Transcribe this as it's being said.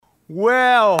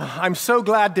Well, I'm so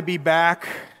glad to be back.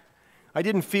 I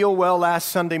didn't feel well last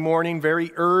Sunday morning,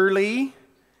 very early.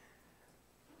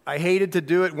 I hated to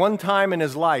do it. One time in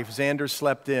his life, Xander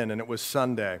slept in, and it was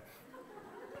Sunday.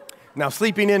 Now,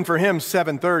 sleeping in for him,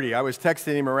 7:30. I was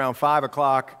texting him around 5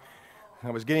 o'clock.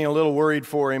 I was getting a little worried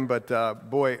for him, but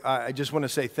boy, I just want to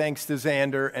say thanks to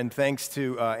Xander and thanks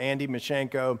to Andy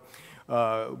Mashenko.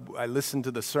 I listened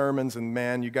to the sermons, and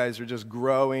man, you guys are just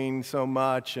growing so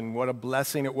much, and what a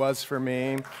blessing it was for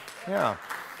me. Yeah.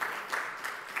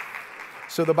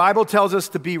 So the Bible tells us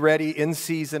to be ready in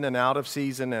season and out of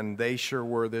season, and they sure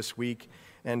were this week.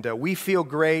 And we feel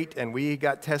great, and we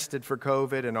got tested for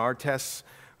COVID, and our tests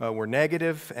were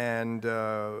negative, and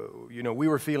we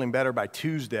were feeling better by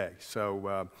Tuesday.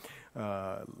 So,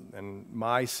 and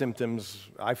my symptoms,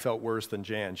 I felt worse than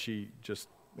Jan.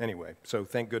 Anyway, so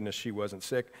thank goodness she wasn't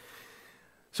sick.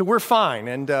 So we're fine,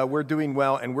 and we're doing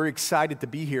well, and we're excited to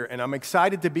be here. And I'm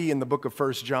excited to be in the book of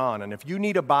 1 John. And if you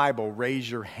need a Bible, raise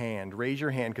your hand. Raise your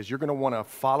hand, because you're going to want to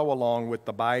follow along with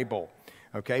the Bible.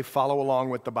 Okay, follow along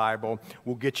with the Bible.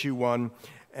 We'll get you one.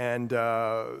 And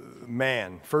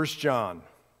 1 John,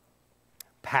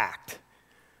 packed,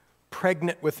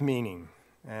 pregnant with meaning.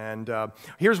 And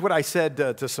here's what I said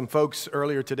to some folks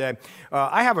earlier today.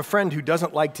 I have a friend who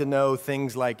doesn't like to know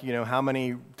things like, how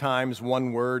many times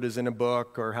one word is in a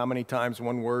book, or how many times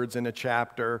one word's in a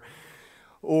chapter,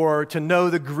 or to know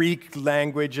the Greek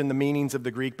language and the meanings of the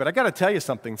Greek. But I got to tell you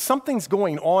something. Something's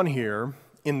going on here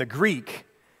in the Greek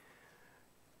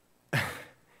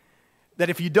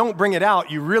that if you don't bring it out,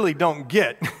 you really don't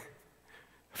get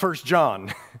 1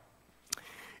 John.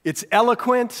 It's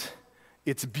eloquent.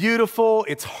 It's beautiful,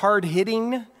 it's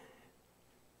hard-hitting,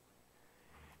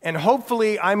 and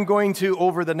hopefully I'm going to,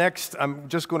 over the next, I'm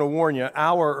just going to warn you,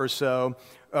 hour or so,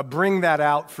 bring that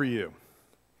out for you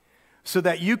so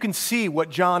that you can see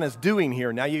what John is doing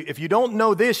here. Now, if you don't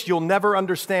know this, you'll never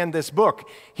understand this book.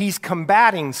 He's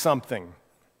combating something.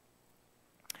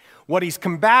 What he's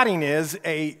combating is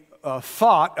a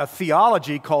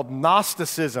theology called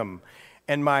Gnosticism,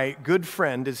 and my good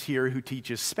friend is here who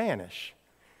teaches Spanish.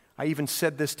 I even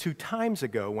said this 2 times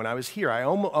ago when I was here.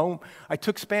 I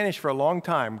took Spanish for a long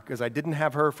time because I didn't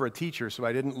have her for a teacher, so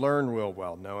I didn't learn real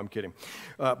well. No, I'm kidding.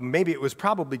 Maybe it was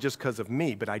probably just because of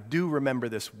me, but I do remember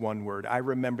this one word. I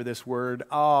remember this word.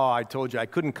 Oh, I told you I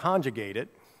couldn't conjugate it,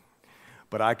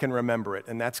 but I can remember it,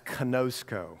 and that's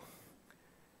gnosko.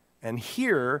 And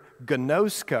here,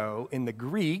 gnosko in the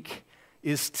Greek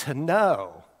is to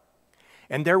know.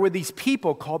 And there were these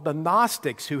people called the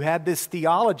Gnostics who had this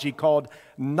theology called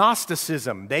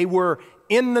Gnosticism. They were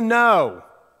in the know.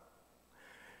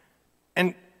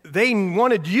 And they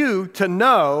wanted you to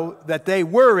know that they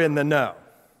were in the know.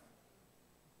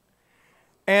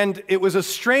 And it was a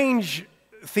strange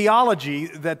theology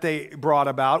that they brought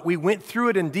about. We went through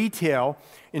it in detail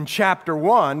in chapter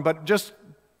 1, but just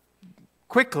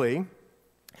quickly,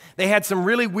 they had some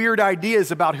really weird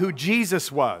ideas about who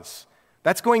Jesus was.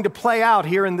 That's going to play out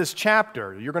here in this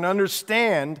chapter. You're going to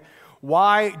understand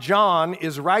why John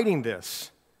is writing this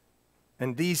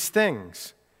and these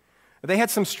things. They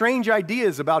had some strange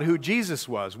ideas about who Jesus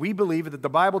was. We believe that the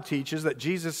Bible teaches that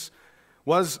Jesus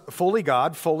was fully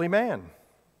God, fully man.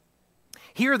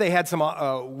 Here they had some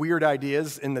weird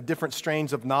ideas in the different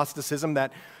strains of Gnosticism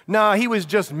that, he was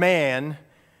just man,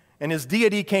 and his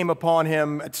deity came upon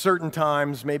him at certain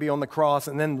times, maybe on the cross,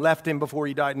 and then left him before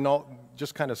he died, and all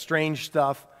just kind of strange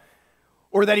stuff.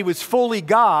 Or that he was fully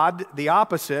God, the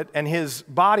opposite, and his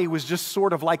body was just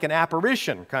sort of like an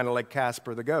apparition, kind of like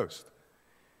Casper the Ghost.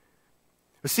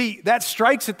 But see, that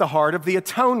strikes at the heart of the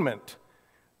atonement,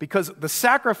 because the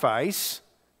sacrifice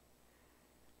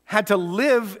had to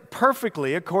live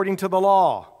perfectly according to the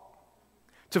law,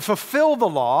 to fulfill the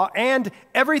law and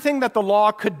everything that the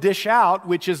law could dish out,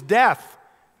 which is death.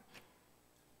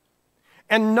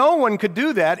 And no one could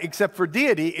do that except for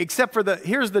deity,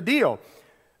 here's the deal.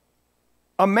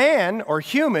 A man or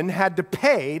human had to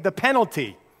pay the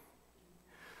penalty.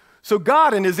 So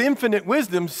God, in his infinite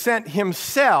wisdom, sent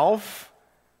himself,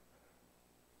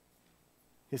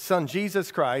 his son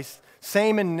Jesus Christ,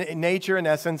 same in nature and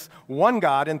essence, one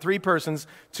God in 3 persons,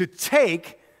 to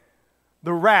take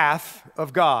the wrath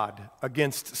of God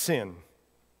against sin,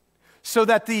 so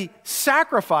that the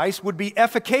sacrifice would be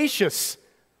efficacious.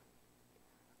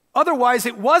 Otherwise,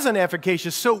 it wasn't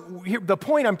efficacious. So here, the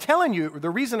point I'm telling you, the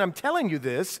reason I'm telling you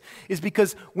this, is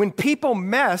because when people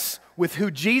mess with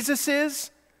who Jesus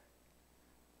is,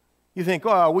 you think,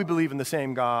 we believe in the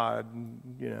same God.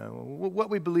 What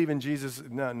we believe in Jesus.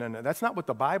 No. That's not what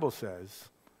the Bible says.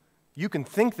 You can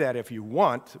think that if you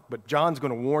want, but John's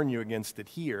going to warn you against it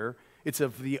here. It's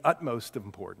of the utmost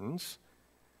importance.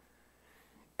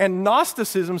 And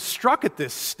Gnosticism struck at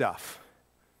this stuff.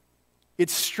 It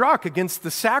struck against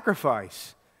the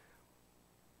sacrifice.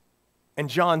 And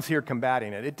John's here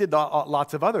combating it. It did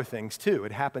lots of other things too.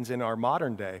 It happens in our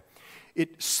modern day.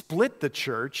 It split the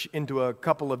church into a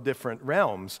couple of different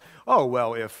realms. Oh,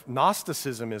 well, if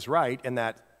Gnosticism is right and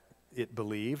that it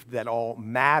believed that all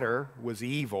matter was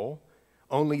evil,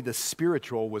 only the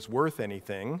spiritual was worth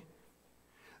anything,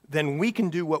 then we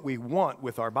can do what we want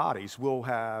with our bodies. We'll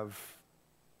have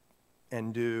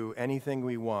and do anything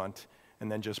we want and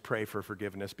then just pray for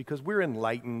forgiveness because we're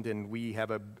enlightened and we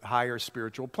have a higher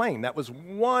spiritual plane. That was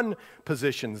one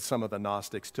position some of the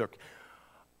Gnostics took.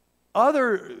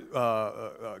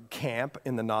 Other camp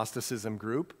in the Gnosticism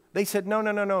group, they said,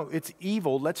 no, it's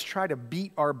evil. Let's try to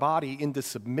beat our body into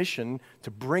submission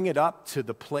to bring it up to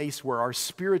the place where our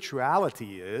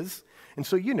spirituality is. And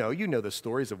so you know the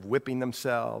stories of whipping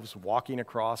themselves, walking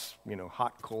across,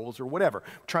 hot coals or whatever,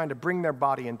 trying to bring their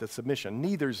body into submission.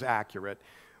 Neither's accurate.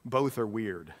 Both are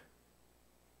weird.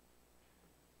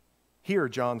 Here,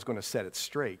 John's going to set it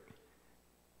straight.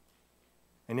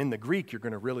 And in the Greek, you're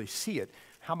going to really see it.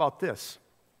 How about this?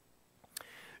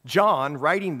 John,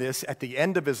 writing this at the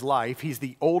end of his life, he's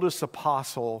the oldest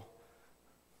apostle.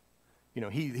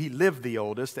 He lived the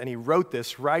oldest, and he wrote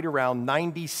this right around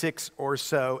 96 or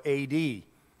so AD.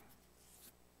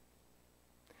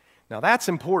 Now, that's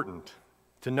important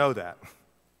to know that.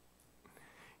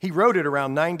 He wrote it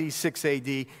around 96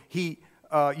 AD.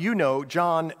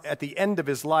 John, at the end of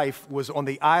his life, was on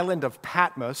the island of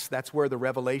Patmos. That's where the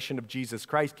revelation of Jesus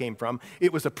Christ came from.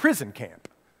 It was a prison camp.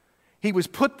 He was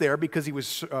put there because he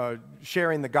was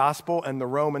sharing the gospel, and the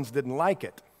Romans didn't like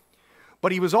it.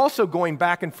 But he was also going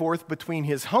back and forth between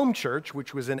his home church,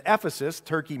 which was in Ephesus,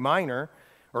 Turkey Minor,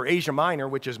 or Asia Minor,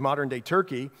 which is modern-day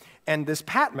Turkey, and this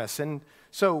Patmos. And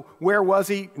so where was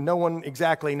he? No one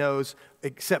exactly knows,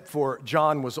 except for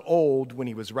John was old when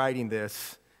he was writing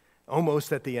this,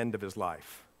 almost at the end of his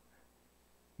life.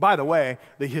 By the way,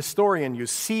 the historian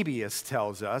Eusebius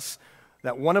tells us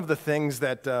that one of the things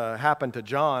that happened to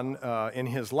John in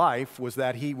his life was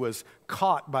that he was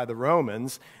caught by the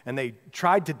Romans, and they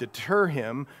tried to deter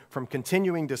him from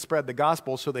continuing to spread the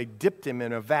gospel, so they dipped him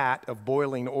in a vat of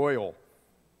boiling oil.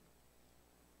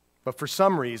 But for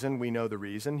some reason, we know the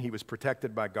reason, he was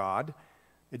protected by God.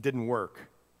 It didn't work.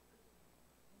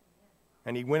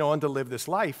 And he went on to live this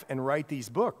life and write these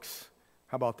books.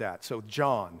 How about that? So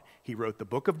John, he wrote the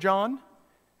book of John,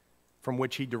 from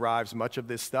which he derives much of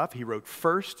this stuff. He wrote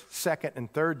 1st, 2nd,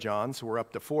 and 3rd John, so we're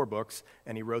up to 4 books,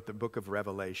 and he wrote the book of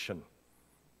Revelation.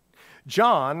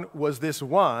 John was this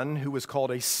one who was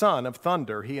called a son of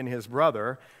thunder, he and his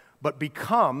brother, but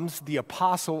becomes the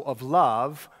apostle of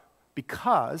love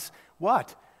because,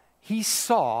 what? He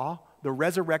saw the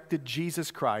resurrected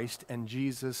Jesus Christ, and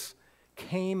Jesus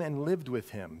came and lived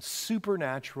with him.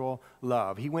 Supernatural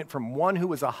love. He went from one who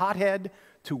was a hothead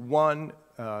to one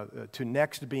to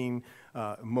next being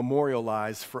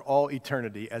memorialized for all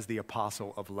eternity as the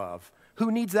apostle of love.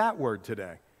 Who needs that word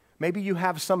today? Maybe you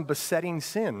have some besetting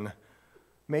sin.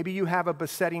 Maybe you have a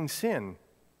besetting sin.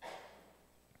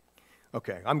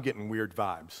 Okay, I'm getting weird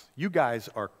vibes. You guys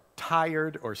are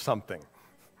tired or something.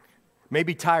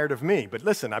 Maybe tired of me, but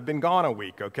listen, I've been gone a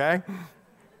week, okay?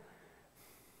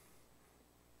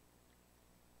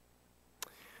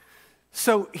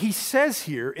 So he says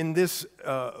here in this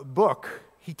book,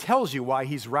 he tells you why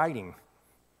he's writing.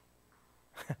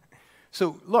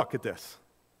 So look at this.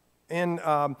 In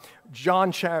 1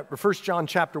 John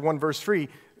chapter 1, verse 3,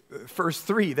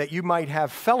 that you might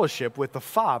have fellowship with the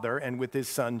Father and with his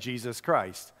Son, Jesus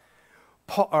Christ.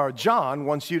 John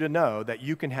wants you to know that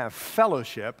you can have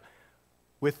fellowship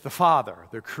with the Father,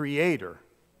 the Creator,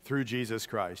 through Jesus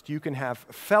Christ. You can have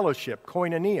fellowship,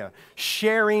 koinonia,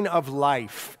 sharing of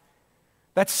life.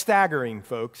 That's staggering,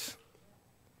 folks.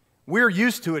 We're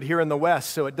used to it here in the West,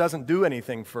 so it doesn't do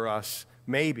anything for us,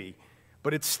 maybe.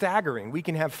 But it's staggering. We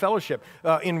can have fellowship.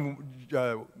 In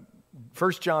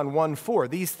 1 John 1:4,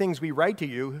 these things we write to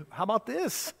you, how about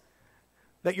this?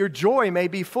 That your joy may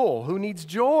be full. Who needs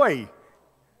joy?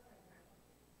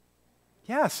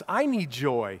 Yes, I need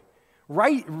joy.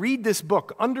 Read this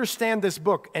book, understand this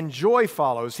book, and joy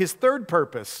follows. His third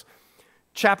purpose,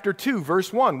 chapter 2,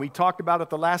 verse 1, we talked about it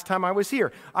the last time I was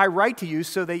here. I write to you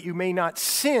so that you may not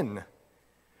sin.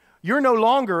 You're no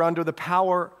longer under the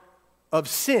power of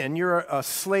sin. You're a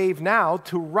slave now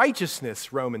to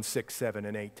righteousness, Romans 6, 7,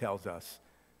 and 8 tells us.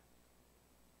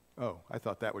 Oh, I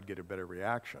thought that would get a better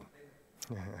reaction.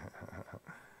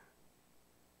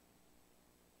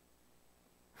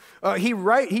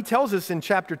 He tells us in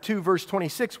chapter 2, verse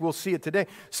 26, we'll see it today,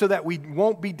 so that we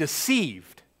won't be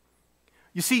deceived.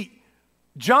 You see,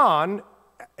 John,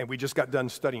 and we just got done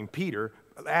studying Peter,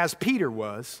 as Peter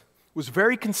was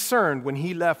very concerned when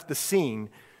he left the scene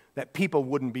that people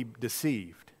wouldn't be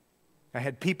deceived. I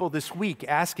had people this week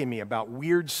asking me about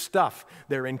weird stuff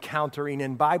they're encountering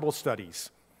in Bible studies.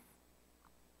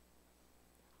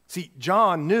 See,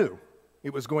 John knew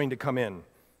it was going to come in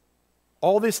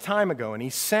all this time ago, and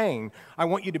he's saying, I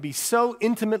want you to be so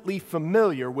intimately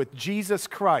familiar with Jesus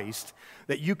Christ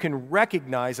that you can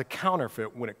recognize a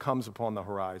counterfeit when it comes upon the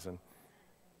horizon.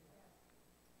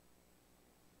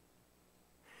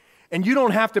 And you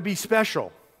don't have to be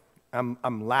special.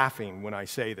 I'm laughing when I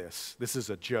say this. This is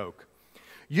a joke.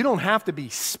 You don't have to be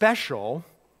special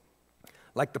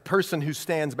like the person who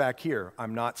stands back here.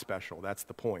 I'm not special. That's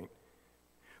the point.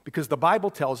 Because the Bible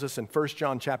tells us in 1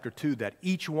 John chapter 2 that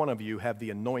each one of you have the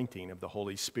anointing of the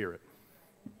Holy Spirit.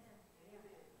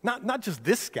 Not just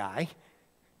this guy.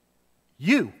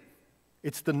 You.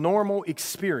 It's the normal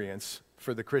experience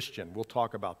for the Christian. We'll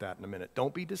talk about that in a minute.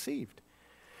 Don't be deceived.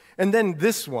 And then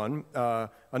this one,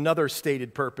 another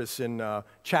stated purpose in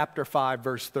chapter 5,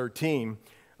 verse 13.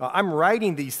 I'm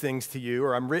writing these things to you,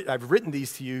 or I've written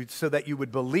these to you so that you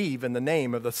would believe in the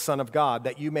name of the Son of God,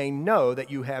 that you may know that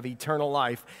you have eternal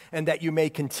life, and that you may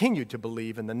continue to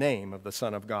believe in the name of the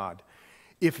Son of God.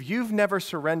 If you've never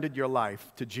surrendered your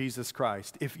life to Jesus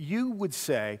Christ, if you would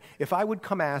say, if I would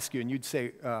come ask you and you'd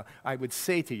say, I would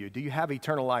say to you, do you have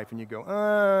eternal life? And you go,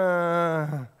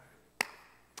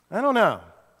 I don't know.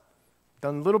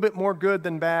 Done a little bit more good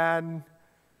than bad,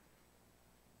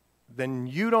 then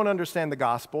you don't understand the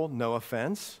gospel, no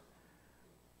offense,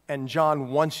 and John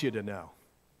wants you to know.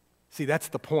 See, that's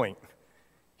the point.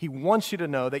 He wants you to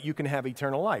know that you can have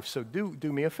eternal life. So do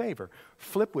me a favor.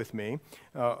 Flip with me.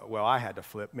 Well, I had to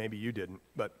flip. Maybe you didn't.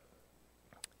 But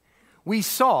we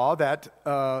saw that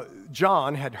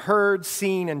John had heard,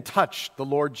 seen, and touched the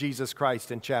Lord Jesus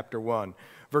Christ in chapter 1,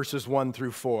 verses 1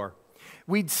 through 4.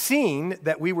 We'd seen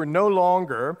that we were no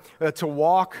longer to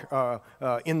walk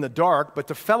in the dark, but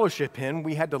to fellowship Him,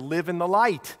 we had to live in the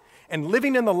light. And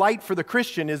living in the light for the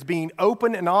Christian is being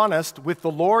open and honest with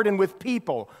the Lord and with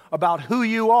people about who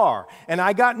you are. And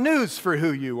I got news for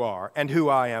who you are and who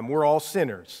I am. We're all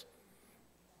sinners.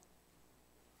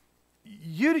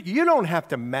 You don't have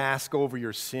to mask over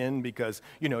your sin because,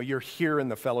 you're here in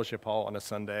the fellowship hall on a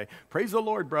Sunday. Praise the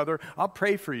Lord, brother. I'll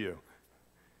pray for you.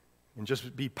 And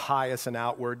just be pious and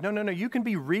outward. No. You can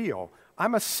be real.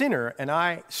 I'm a sinner and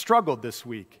I struggled this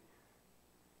week.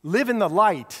 Live in the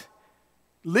light.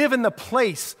 Live in the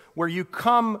place where you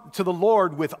come to the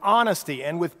Lord with honesty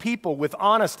and with people with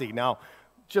honesty. Now,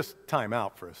 just time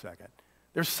out for a second.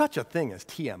 There's such a thing as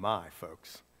TMI,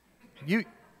 folks. You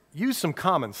use some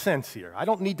common sense here. I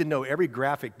don't need to know every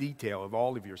graphic detail of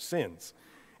all of your sins,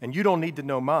 and you don't need to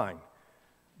know mine.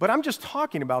 But I'm just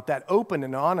talking about that open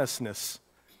and honestness.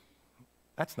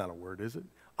 That's not a word, is it?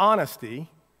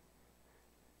 Honesty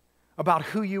about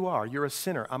who you are. You're a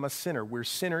sinner. I'm a sinner. We're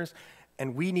sinners,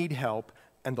 and we need help,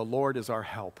 and the Lord is our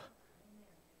help.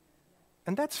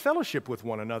 And that's fellowship with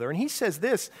one another. And he says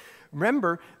this,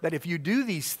 remember that if you do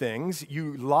these things,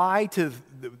 you lie to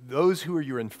those who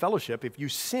you're in fellowship. If you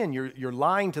sin, you're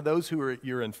lying to those who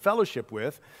you're in fellowship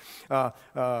with.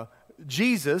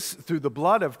 Jesus, through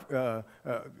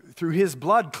His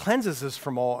blood, cleanses us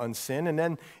from all unsin. And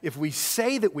then if we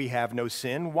say that we have no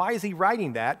sin, why is he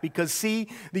writing that? Because, see,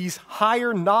 these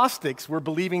higher Gnostics were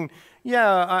believing,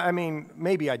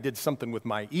 maybe I did something with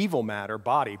my evil matter,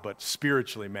 body, but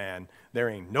spiritually, man, there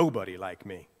ain't nobody like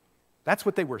me. That's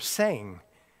what they were saying.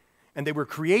 And they were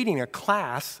creating a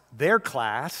class, their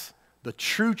class, the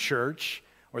true church,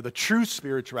 or the true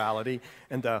spirituality,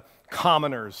 and the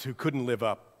commoners who couldn't live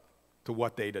up to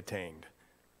what they'd attained.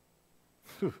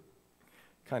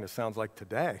 Kind of sounds like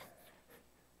today.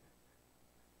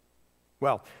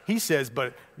 Well, he says,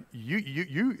 but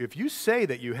if you say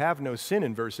that you have no sin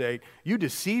in verse 8, you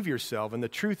deceive yourself and the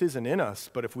truth isn't in us.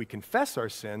 But if we confess our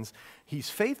sins,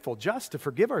 he's faithful, just to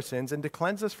forgive our sins and to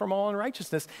cleanse us from all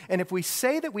unrighteousness. And if we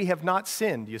say that we have not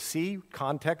sinned, you see,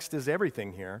 context is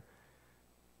everything here.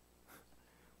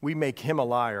 We make him a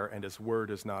liar and his word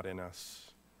is not in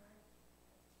us.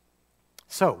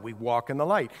 So we walk in the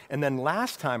light. And then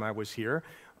last time I was here,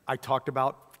 I talked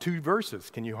about 2 verses.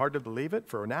 Can you hardly believe it?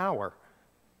 For an hour.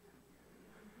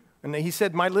 And he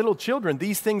said, my little children,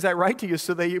 these things I write to you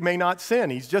so that you may not sin.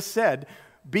 He's just said,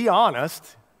 be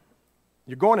honest.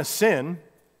 You're going to sin,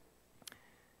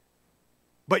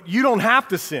 but you don't have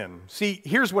to sin. See,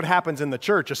 here's what happens in the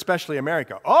church, especially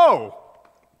America. Oh,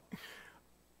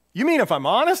 you mean if I'm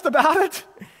honest about it,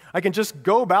 I can just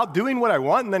go about doing what I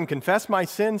want and then confess my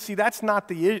sin? See, that's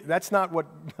not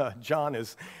what John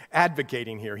is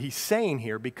advocating here. He's saying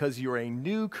here, because you're a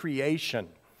new creation.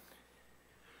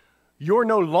 You're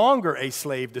no longer a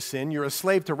slave to sin, you're a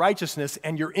slave to righteousness,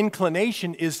 and your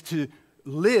inclination is to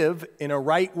live in a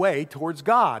right way towards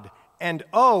God. And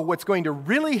what's going to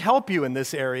really help you in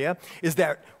this area is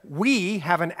that we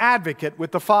have an advocate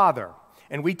with the Father.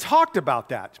 And we talked about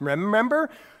that.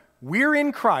 Remember, we're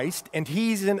in Christ and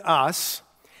He's in us,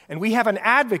 and we have an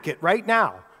advocate right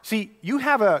now. See, you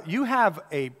have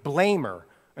a blamer,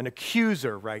 an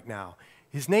accuser right now.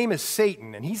 His name is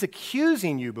Satan, and he's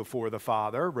accusing you before the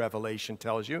Father, Revelation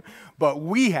tells you, but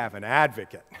we have an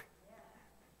advocate.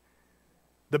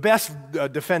 The best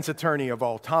defense attorney of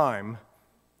all time,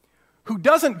 who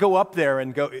doesn't go up there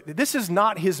and go, this is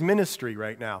not his ministry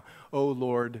right now. Oh,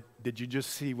 Lord, did you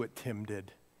just see what Tim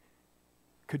did?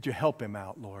 Could you help him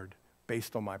out, Lord,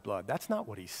 based on my blood? That's not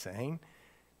what he's saying.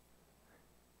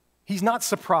 He's not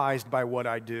surprised by what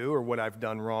I do or what I've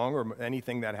done wrong or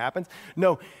anything that happens.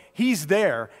 No, he's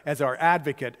there as our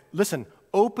advocate. Listen,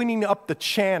 opening up the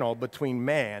channel between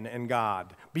man and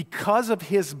God. Because of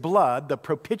his blood, the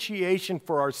propitiation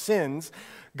for our sins,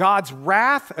 God's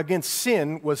wrath against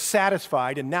sin was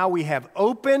satisfied, and now we have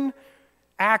open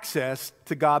access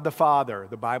to God the Father.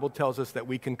 The Bible tells us that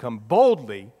we can come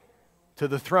boldly to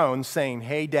the throne saying,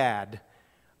 hey, Dad,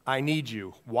 I need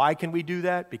you. Why can we do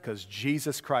that? Because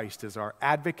Jesus Christ is our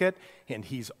advocate, and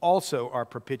He's also our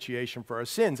propitiation for our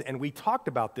sins. And we talked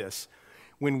about this.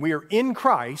 When we're in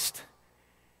Christ,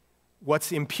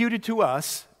 what's imputed to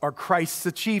us are Christ's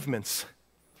achievements.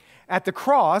 At the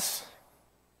cross,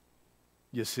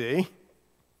 you see,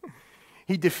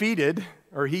 He defeated,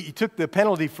 or He took the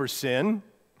penalty for sin,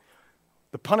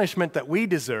 the punishment that we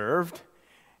deserved,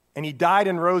 and He died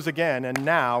and rose again, and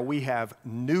now we have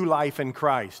new life in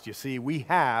Christ. You see, we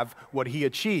have what He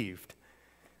achieved.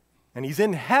 And He's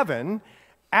in heaven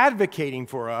advocating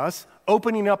for us,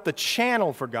 opening up the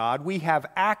channel for God. We have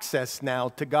access now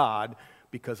to God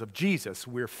because of Jesus.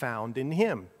 We're found in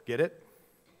Him. Get it?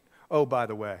 Oh, by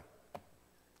the way,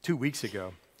 2 weeks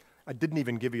ago, I didn't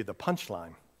even give you the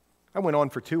punchline. I went on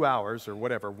for 2 hours or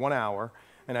whatever, 1 hour,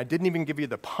 and I didn't even give you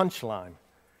the punchline.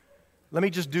 Let me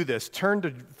just do this. Turn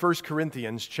to 1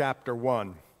 Corinthians chapter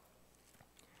 1.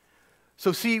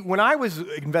 So see, when I was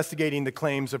investigating the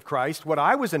claims of Christ, what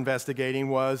I was investigating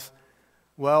was,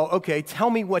 well, okay, tell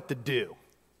me what to do.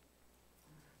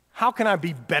 How can I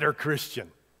be a better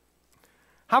Christian?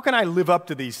 How can I live up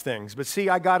to these things? But see,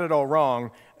 I got it all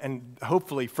wrong, and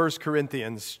hopefully 1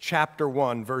 Corinthians chapter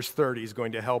 1, verse 30 is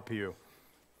going to help you.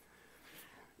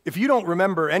 If you don't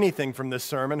remember anything from this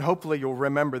sermon, hopefully you'll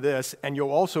remember this, and you'll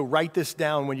also write this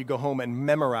down when you go home and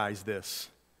memorize this.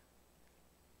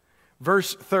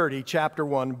 Verse 30, chapter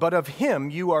 1, but of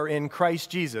Him you are in Christ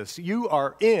Jesus. You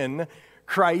are in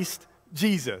Christ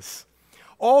Jesus.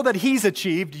 All that He's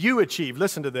achieved, you achieved.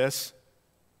 Listen to this.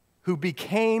 Who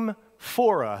became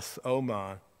for us, oh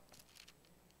my.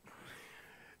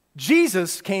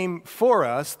 Jesus came for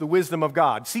us, the wisdom of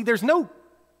God. See, there's no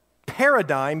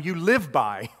paradigm you live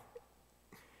by.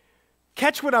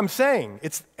 Catch what I'm saying.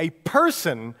 It's a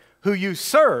person who you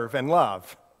serve and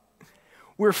love.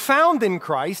 We're found in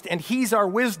Christ, and He's our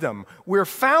wisdom. We're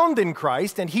found in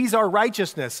Christ, and He's our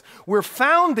righteousness. We're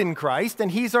found in Christ, and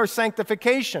He's our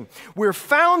sanctification. We're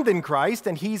found in Christ,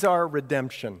 and He's our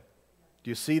redemption.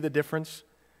 Do you see the difference?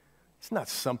 It's not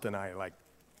something I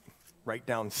write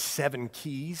down 7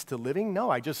 keys to living.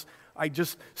 No, I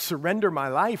just surrender my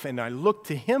life and I look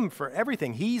to Him for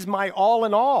everything. He's my all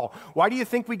in all. Why do you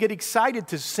think we get excited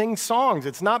to sing songs?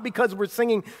 It's not because we're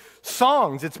singing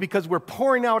songs. It's because we're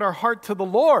pouring out our heart to the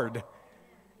Lord.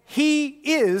 He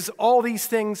is all these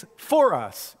things for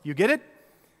us. You get it?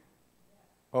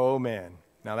 Oh, man.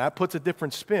 Now that puts a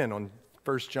different spin on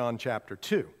 1 John chapter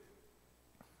 2.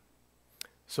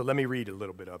 So let me read a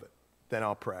little bit of it. Then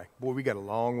I'll pray. Boy, we got a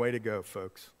long way to go,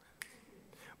 folks.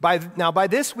 By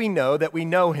this we know that we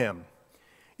know Him,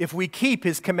 if we keep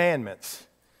His commandments.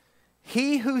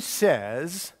 He who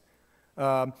says,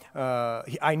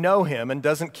 I know Him and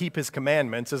doesn't keep His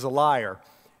commandments is a liar.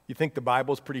 You think the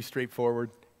Bible's pretty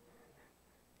straightforward?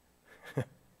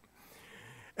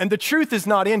 And the truth is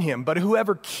not in Him, but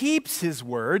whoever keeps His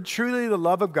word, truly the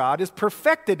love of God is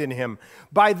perfected in him.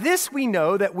 By this we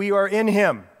know that we are in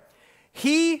Him.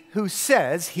 He who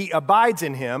says he abides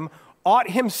in Him ought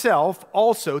himself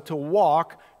also to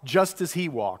walk just as He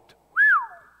walked.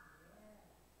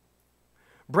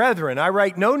 Brethren, I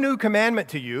write no new commandment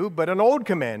to you, but an old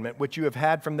commandment which you have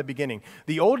had from the beginning.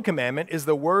 The old commandment is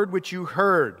the word which you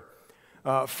heard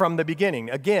from the beginning.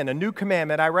 Again, a new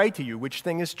commandment I write to you, which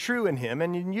thing is true in Him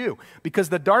and in you, because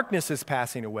the darkness is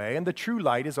passing away and the true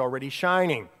light is already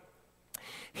shining.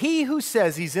 He who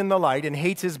says he's in the light and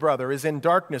hates his brother is in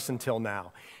darkness until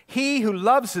now. He who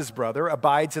loves his brother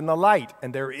abides in the light,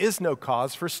 and there is no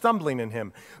cause for stumbling in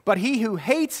him. But he who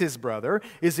hates his brother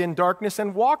is in darkness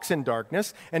and walks in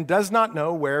darkness and does not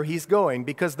know where he's going,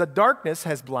 because the darkness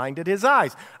has blinded his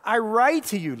eyes. I write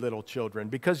to you, little children,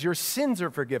 because your sins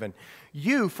are forgiven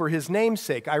you for his name's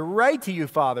sake. I write to you,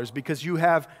 fathers, because you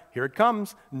have, here it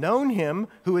comes, known him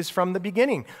who is from the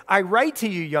beginning. I write to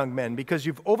you, young men, because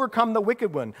you've overcome the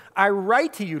wicked one. I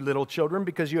write to you, little children,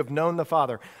 because you have known the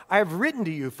Father. I have written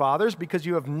to you, fathers, because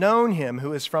you have known him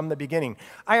who is from the beginning.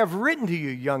 I have written to you,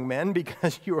 young men,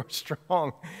 because you are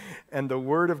strong, and the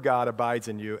word of God abides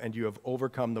in you, and you have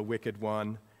overcome the wicked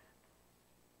one.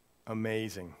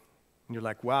 Amazing. And you're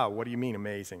like, wow, what do you mean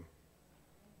amazing?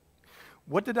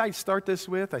 What did I start this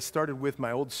with? I started with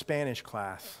my old Spanish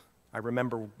class. I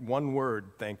remember one word,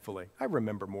 thankfully. I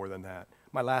remember more than that.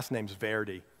 My last name's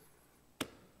Verdi.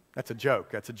 That's a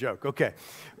joke. Okay.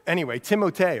 Anyway,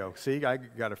 Timoteo. See, I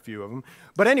got a few of them.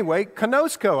 But anyway,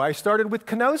 gnosko. I started with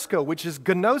gnosko, which is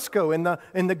gnosko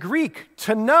in the Greek,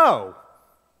 to know.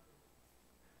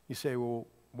 You say, well,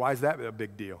 why is that a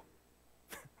big deal?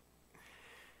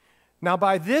 Now,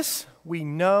 by this we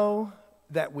know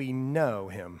that we know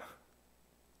him.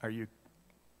 Are you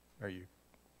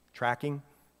tracking?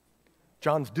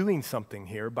 John's doing something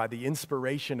here by the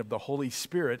inspiration of the Holy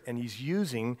Spirit, and he's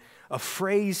using a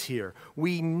phrase here.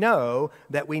 We know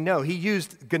that we know. He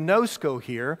used gnosko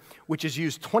here, which is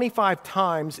used 25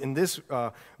 times in this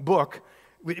book.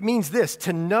 It means this,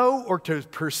 to know or to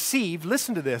perceive,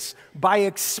 listen to this, by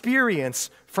experience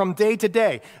from day to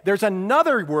day. There's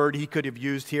another word he could have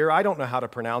used here. I don't know how to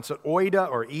pronounce it, oida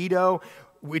or edo,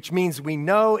 which means we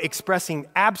know, expressing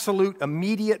absolute,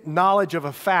 immediate knowledge of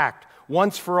a fact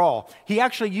once for all. He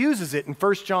actually uses it in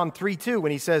 1 John 3:2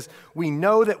 when he says, we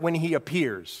know that when he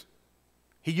appears.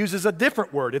 He uses a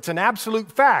different word. It's an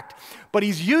absolute fact. But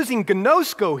he's using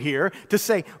gnosko here to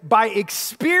say, by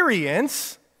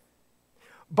experience,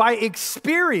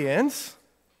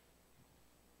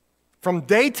 from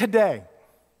day to day.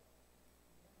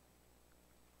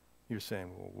 You're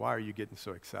saying, well, why are you getting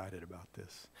so excited about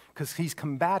this? Because he's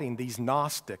combating these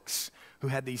Gnostics who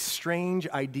had these strange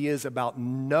ideas about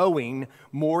knowing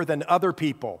more than other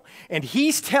people. And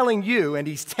he's telling you, and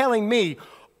he's telling me,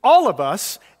 all of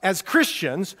us as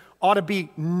Christians ought to be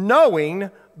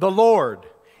knowing the Lord.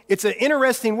 It's an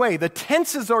interesting way. The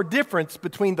tenses are different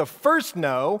between the first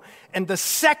know and the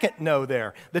second know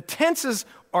there. The tenses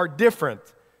are different.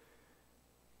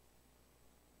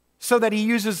 So that he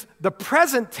uses the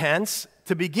present tense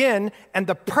to begin and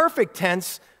the perfect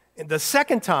tense the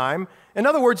second time. In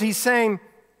other words, he's saying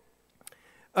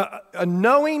a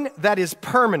knowing that is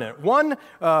permanent. One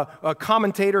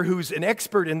commentator who's an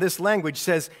expert in this language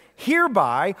says,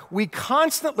 hereby we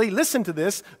constantly, listen to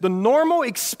this, the normal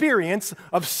experience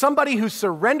of somebody who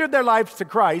surrendered their lives to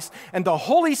Christ and the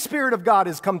Holy Spirit of God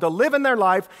has come to live in their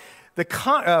life.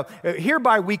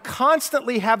 Hereby we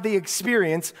constantly have the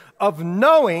experience of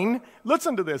knowing,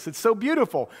 listen to this, it's so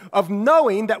beautiful, of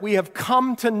knowing that we have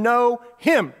come to know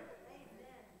him.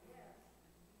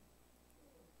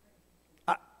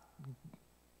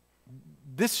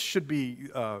 This should be,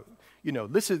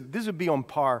 this would be on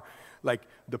par, like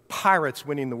the Pirates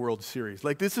winning the World Series.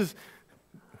 Like this is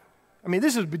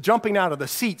jumping out of the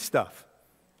seat stuff.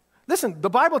 Listen, the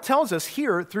Bible tells us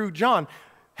here through John,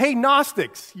 hey,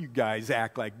 Gnostics, you guys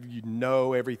act like you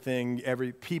know everything.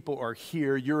 People are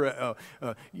here. You're,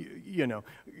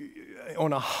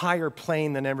 on a higher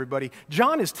plane than everybody.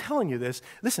 John is telling you this.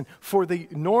 Listen, for the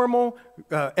normal,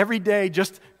 everyday,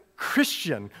 just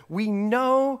Christian, we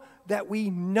know that we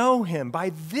know him.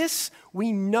 By this,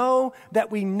 we know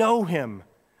that we know him.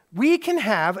 We can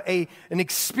have an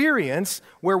experience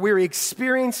where we're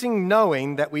experiencing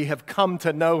knowing that we have come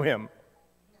to know him.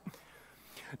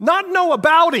 Not know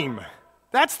about him.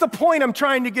 That's the point I'm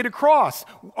trying to get across.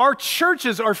 Our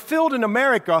churches are filled in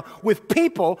America with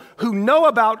people who know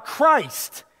about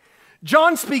Christ.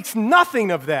 John speaks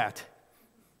nothing of that.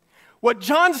 What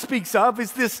John speaks of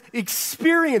is this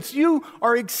experience. You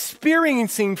are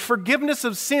experiencing forgiveness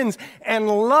of sins and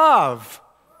love.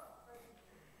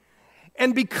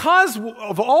 And because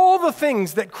of all the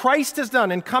things that Christ has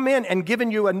done and come in and given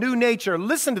you a new nature,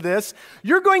 listen to this,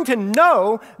 you're going to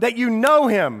know that you know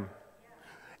him.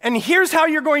 And here's how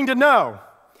you're going to know.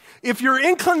 If your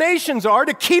inclinations are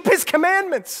to keep his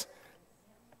commandments.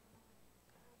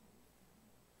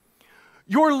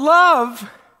 Your love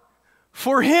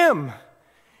for him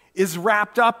is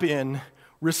wrapped up in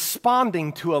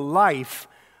responding to a life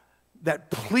that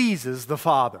pleases the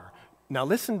Father. Now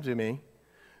listen to me.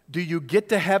 Do you get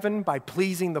to heaven by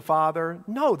pleasing the Father?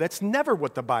 No, that's never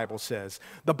what the Bible says.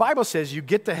 The Bible says you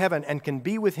get to heaven and can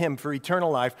be with Him for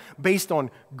eternal life based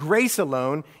on grace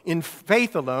alone, in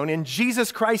faith alone, in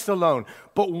Jesus Christ alone.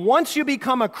 But once you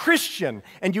become a Christian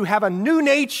and you have a new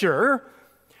nature,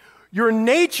 your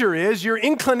nature is, your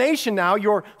inclination now,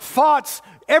 your thoughts,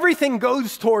 everything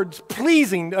goes towards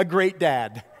pleasing a great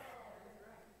dad.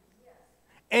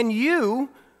 And you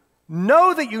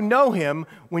know that you know Him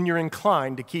when you're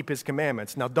inclined to keep His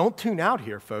commandments. Now, don't tune out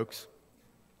here, folks,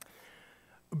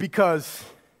 because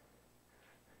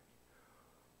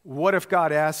what if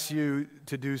God asks you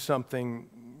to do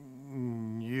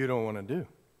something you don't want to do?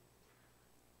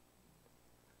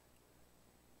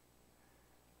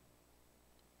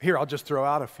 Here, I'll just throw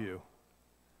out a few.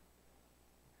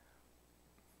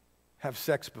 Have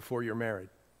sex before you're married.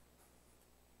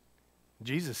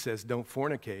 Jesus says don't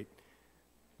fornicate.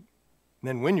 And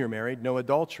then when you're married, no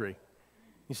adultery.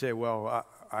 You say, well,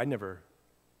 I never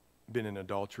been in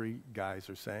adultery, guys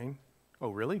are saying. Oh,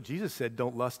 really? Jesus said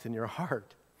don't lust in your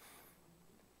heart.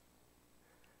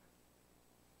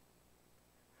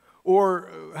 Or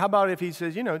how about if he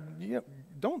says,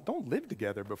 don't live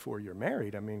together before you're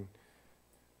married. I mean,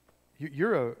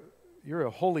 you're a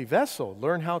holy vessel.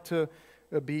 Learn how to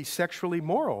be sexually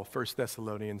moral, 1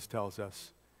 Thessalonians tells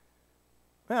us.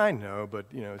 I know, but,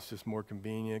 it's just more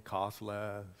convenient, costs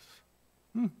less.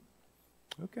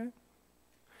 Okay.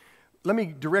 Let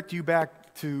me direct you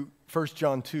back to 1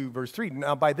 John 2, verse 3.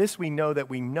 Now, by this we know that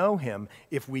we know Him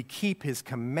if we keep His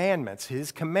commandments.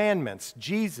 His commandments,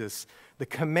 Jesus, the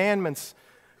commandments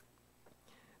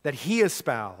that He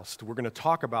espoused. We're going to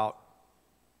talk about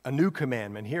a new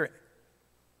commandment here.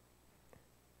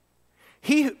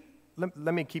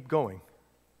 Let me keep going.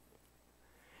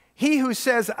 He who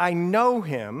says, I know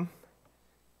Him,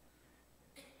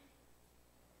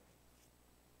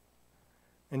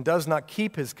 and does not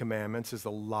keep His commandments is a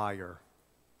liar.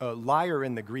 A liar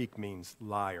in the Greek means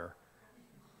liar.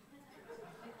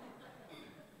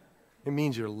 It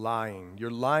means you're lying. You're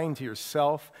lying to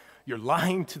yourself, you're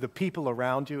lying to the people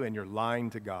around you, and you're lying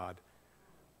to God.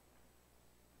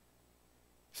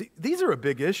 See, these are a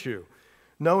big issue.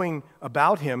 Knowing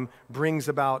about Him brings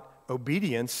about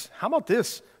obedience. How about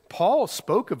this? Paul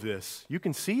spoke of this. You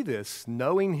can see this,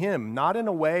 knowing Him, not in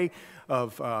a way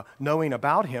of knowing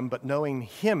about Him, but knowing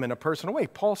Him in a personal way.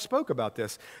 Paul spoke about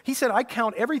this. He said, I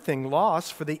count everything loss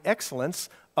for the excellence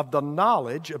of the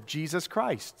knowledge of Jesus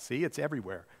Christ. See, it's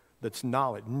everywhere. That's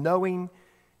knowledge. Knowing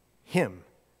Him,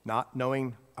 not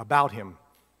knowing about Him.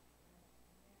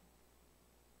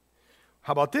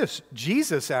 How about this?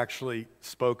 Jesus actually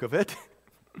spoke of it.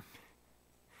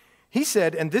 He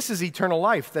said, and this is eternal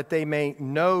life, that they may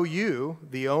know you,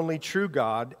 the only true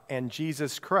God, and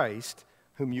Jesus Christ,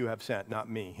 whom you have sent. Not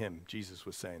me, Him. Jesus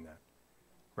was saying that.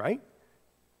 Right?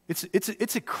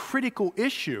 It's a critical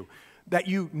issue that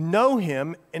you know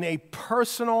Him in a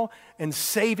personal and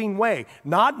saving way.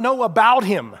 Not know about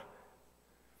Him.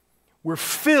 We're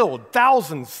filled,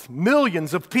 thousands,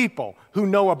 millions of people who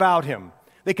know about Him.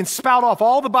 They can spout off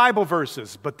all the Bible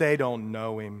verses, but they don't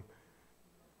know Him.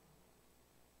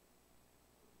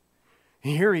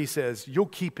 Here he says, you'll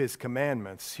keep His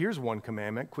commandments. Here's one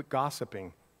commandment, quit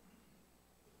gossiping.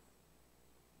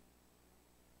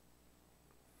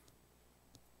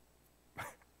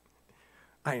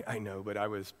 I know, but I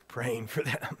was praying for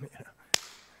them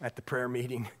at the prayer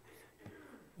meeting.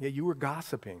 Yeah, you were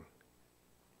gossiping.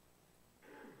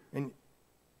 And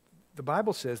the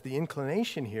Bible says the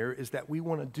inclination here is that we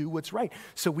want to do what's right.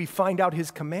 So we find out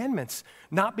His commandments,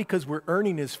 not because we're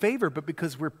earning His favor, but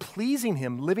because we're pleasing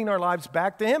Him, living our lives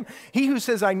back to Him. He who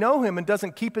says, I know Him and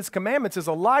doesn't keep His commandments is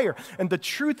a liar, and the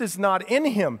truth is not in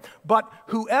him. But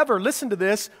whoever, listen to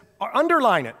this, or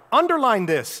underline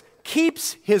this,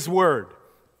 keeps His word.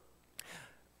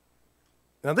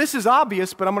 Now this is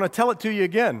obvious, but I'm going to tell it to you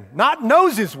again. Not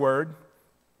knows His word,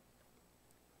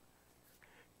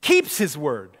 keeps His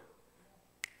word.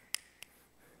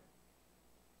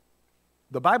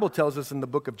 The Bible tells us in the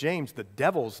book of James, the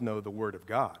devils know the word of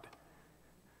God.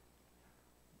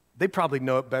 They probably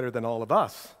know it better than all of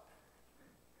us.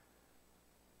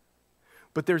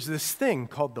 But there's this thing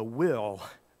called the will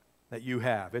that you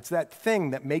have. It's that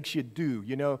thing that makes you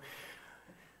do,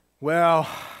 well,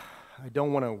 I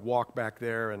don't want to walk back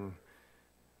there and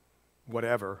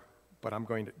whatever, but I'm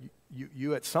going to,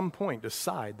 you at some point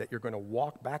decide that you're going to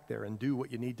walk back there and do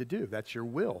what you need to do. That's your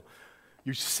will.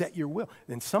 You set your will.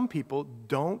 And some people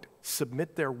don't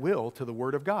submit their will to the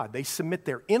Word of God. They submit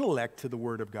their intellect to the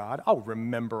Word of God. I'll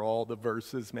remember all the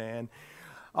verses, man.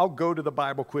 I'll go to the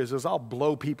Bible quizzes. I'll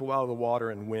blow people out of the water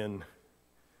and win.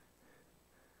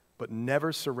 but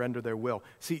never surrender their will.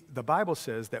 See, the Bible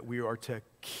says that we are to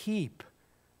keep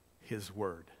his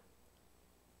word.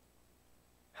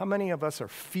 How many of us are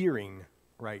fearing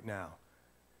right now?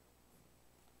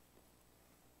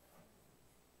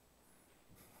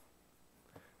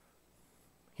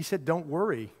 He said, don't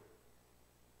worry.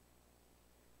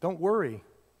 Don't worry.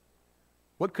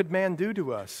 What could man do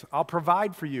to us? I'll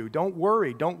provide for you. Don't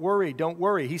worry, don't worry, don't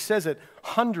worry. He says it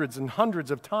hundreds and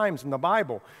hundreds of times in the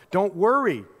Bible. Don't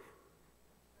worry.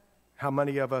 How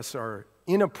many of us are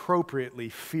inappropriately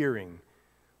fearing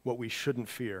what we shouldn't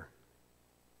fear?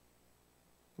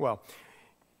 Well,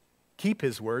 keep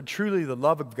his word. Truly the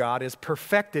love of God is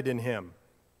perfected in him.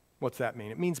 What's that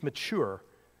mean? It means mature.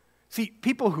 See,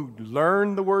 people who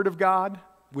learn the word of God,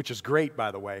 which is great, by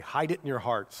the way. Hide it in your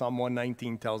heart. Psalm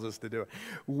 119 tells us to do it.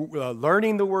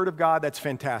 Learning the Word of God, that's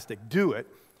fantastic. Do it.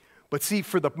 But see,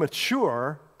 for the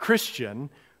mature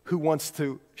Christian who wants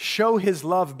to show his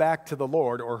love back to the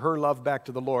Lord or her love back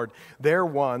to the Lord, they're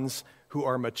ones who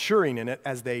are maturing in it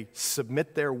as they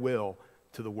submit their will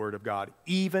to the Word of God,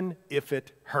 even if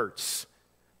it hurts.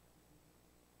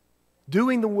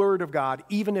 Doing the Word of God,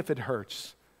 even if it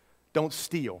hurts. Don't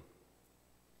steal.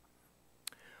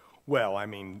 Well, I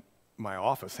mean, my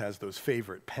office has those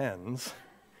favorite pens.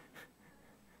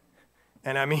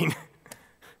 And I mean,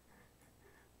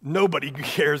 nobody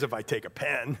cares if I take a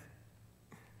pen.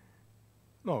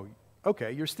 No,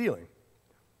 okay, you're stealing.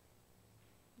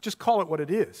 Just call it what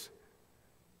it is.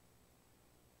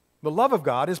 The love of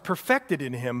God is perfected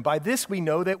in him. By this we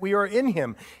know that we are in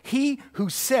him. He who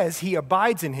says he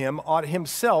abides in him ought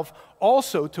himself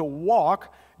also to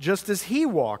walk just as he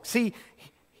walked. See,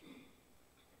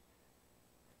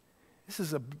 this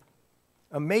is an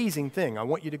amazing thing. I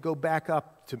want you to go back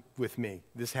up with me.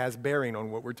 This has bearing on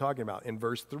what we're talking about in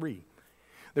verse 3.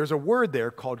 There's a word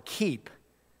there called keep.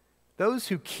 Those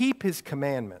who keep his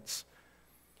commandments.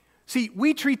 See,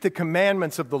 we treat the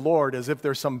commandments of the Lord as if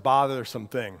they're some bothersome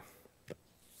thing.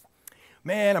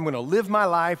 Man, I'm going to live my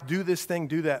life, do this thing,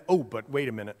 do that. Oh, but wait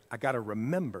a minute. I got to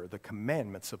remember the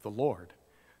commandments of the Lord.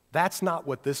 That's not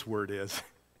what this word is.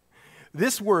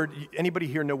 This word, anybody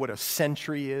here know what a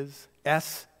sentry is?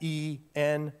 S-E-N-T-R-Y,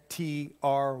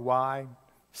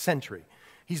 sentry.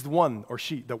 He's the one or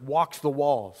she that walks the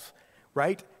walls,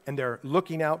 right? And they're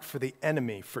looking out for the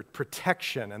enemy, for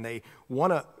protection, and they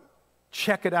want to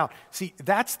check it out. See,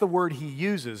 that's the word he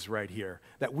uses right here,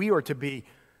 that we are to be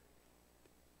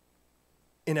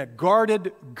in a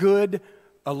guarded, good,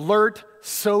 alert,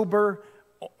 sober,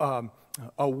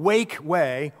 awake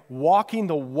way, walking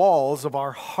the walls of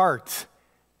our heart,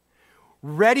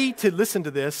 ready to, listen to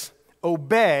this,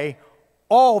 obey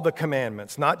all the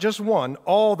commandments, not just one,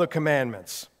 all the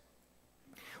commandments.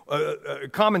 A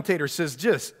commentator says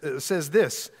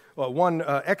this, one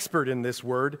expert in this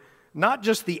word, not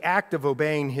just the act of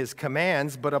obeying his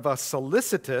commands, but of a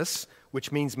solicitous,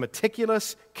 which means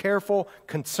meticulous, careful,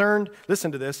 concerned,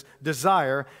 listen to this,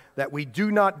 desire that we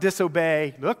do not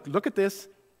disobey, look at this,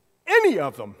 any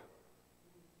of them.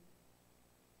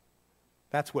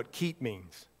 That's what keep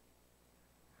means.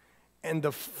 And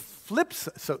the flips,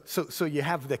 so you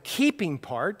have the keeping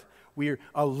part. We're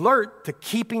alert to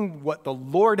keeping what the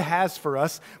Lord has for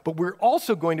us, but we're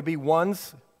also going to be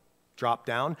ones, drop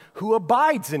down, who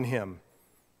abides in him.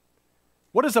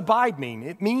 What does abide mean?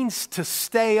 It means to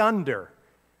stay under.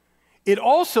 It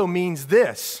also means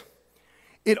this.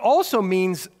 It also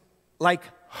means like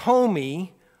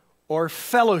homey or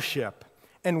fellowship.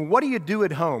 And what do you do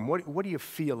at home? What do you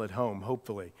feel at home,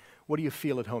 hopefully? What do you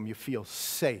feel at home? You feel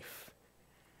safe.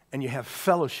 And you have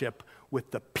fellowship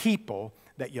with the people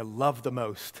that you love the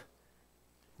most.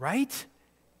 Right?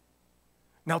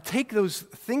 Now take those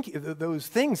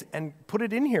things and put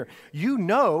it in here. You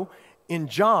know in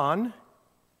John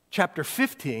chapter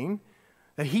 15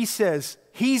 that he says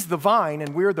he's the vine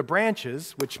and we're the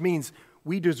branches, which means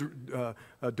we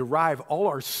derive all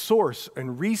our source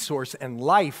and resource and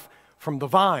life from the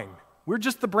vine. We're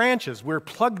just the branches. We're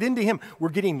plugged into him. We're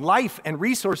getting life and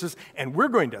resources, and we're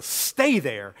going to stay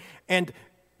there. And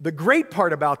the great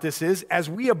part about this is, as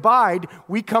we abide,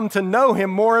 we come to know him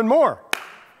more and more.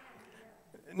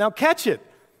 Now catch it.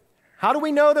 How do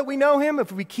we know that we know him?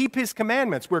 If we keep his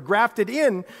commandments. We're grafted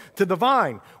in to the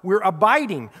vine. We're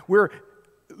abiding. We're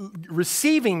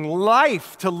receiving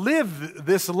life to live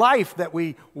this life that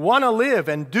we want to live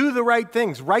and do the right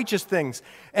things, righteous things.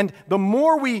 And the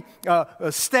more we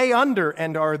stay under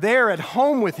and are there at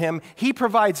home with Him, He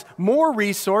provides more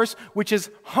resource, which is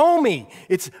homey.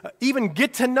 It's even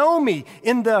get to know me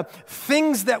in the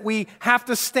things that we have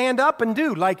to stand up and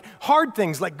do, like hard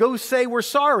things, like go say we're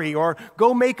sorry, or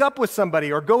go make up with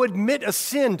somebody, or go admit a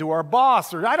sin to our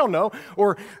boss, or I don't know,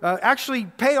 or actually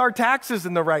pay our taxes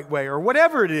in the right way, or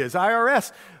whatever it is,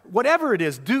 IRS, whatever it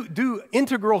is, do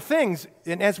integral things.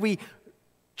 And as we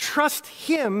trust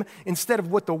Him instead of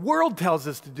what the world tells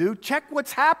us to do, check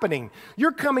what's happening.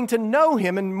 You're coming to know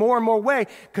Him in more and more way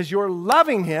because you're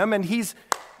loving Him and He's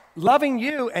loving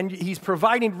you and He's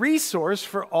providing resource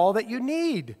for all that you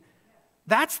need.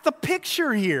 That's the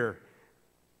picture here.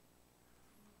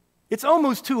 It's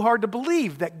almost too hard to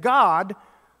believe that God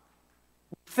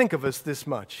think of us this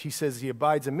much. He says He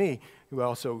abides in me, who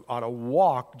also ought to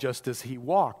walk just as He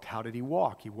walked. How did He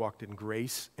walk? He walked in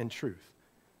grace and truth.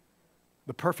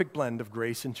 The perfect blend of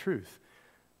grace and truth.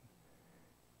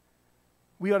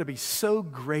 We ought to be so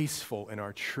graceful in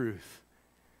our truth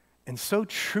and so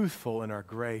truthful in our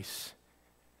grace.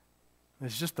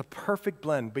 It's just the perfect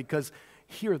blend, because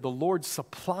here the Lord's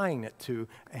supplying it to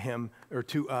Him or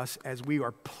to us as we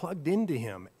are plugged into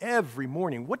Him every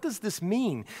morning. What does this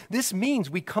mean? This means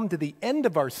we come to the end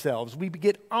of ourselves. We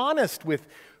get honest with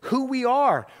who we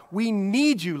are. We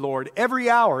need You, Lord, every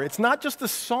hour. It's not just a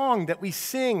song that we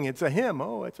sing. It's a hymn.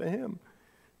 Oh, it's a hymn.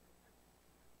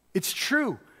 It's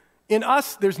true. In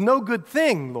us, there's no good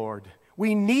thing, Lord.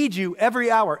 We need You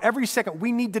every hour, every second.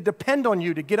 We need to depend on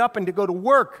You to get up and to go to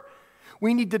work.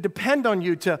 We need to depend on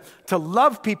You to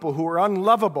love people who are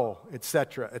unlovable,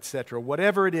 etc., etc.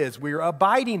 Whatever it is, we are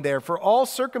abiding there for all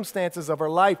circumstances of our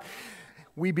life.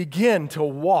 We begin to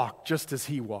walk just as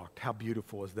He walked. How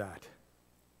beautiful is that?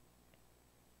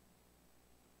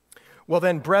 Well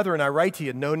then, brethren, I write to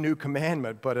you no new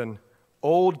commandment, but an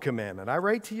old commandment. I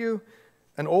write to you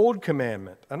an old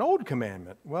commandment. An old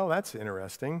commandment. Well, that's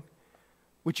interesting.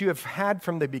 Which you have had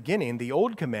from the beginning. The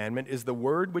old commandment is the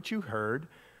word which you heard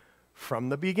from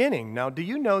the beginning. Now, do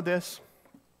you know this?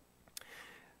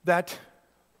 That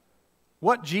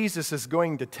what Jesus is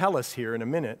going to tell us here in a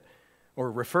minute,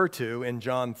 or refer to in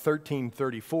John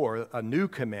 13:34, a new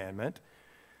commandment.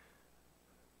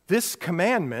 This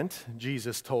commandment,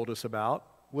 Jesus told us about,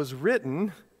 was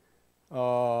written,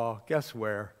 guess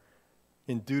where?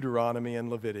 In Deuteronomy and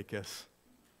Leviticus.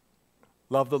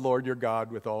 Love the Lord your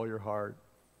God with all your heart,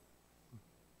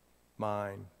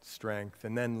 mind, strength,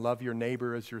 and then love your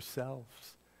neighbor as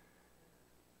yourselves.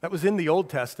 That was in the Old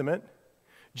Testament.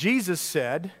 Jesus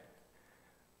said,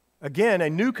 again, a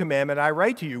new commandment I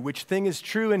write to you, which thing is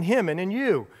true in Him and in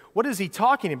you. What is He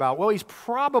talking about? Well, He's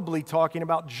probably talking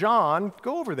about John,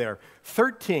 go over there,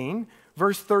 13,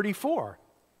 verse 34.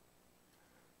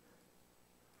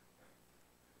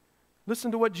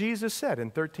 Listen to what Jesus said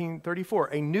in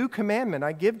 13:34. A new commandment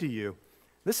I give to you.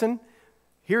 Listen,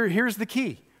 here's the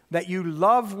key. That you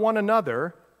love one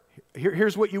another,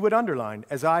 here's what you would underline,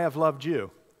 as I have loved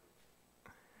you.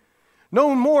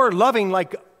 No more loving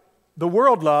like the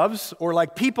world loves or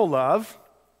like people love.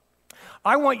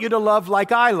 I want you to love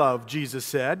like I love, Jesus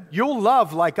said. You'll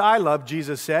love like I love,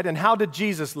 Jesus said. And how did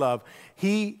Jesus love?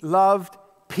 He loved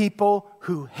people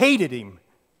who hated Him.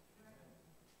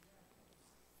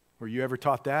 Were you ever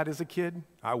taught that as a kid?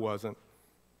 I wasn't.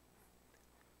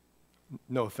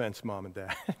 No offense, Mom and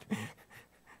Dad.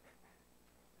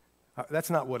 That's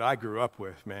not what I grew up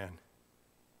with, man.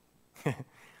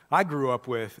 I grew up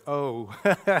with,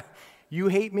 you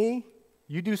hate me?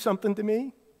 You do something to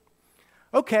me?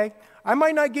 Okay, I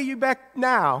might not get you back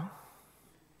now,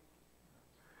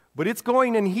 but it's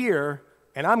going in here,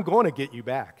 and I'm going to get you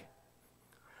back.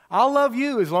 I'll love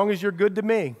you as long as you're good to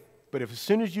me, but as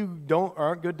soon as you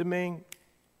aren't good to me,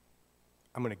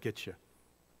 I'm going to get you.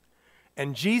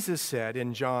 And Jesus said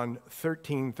in John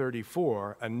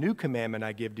 13:34, a new commandment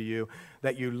I give to you,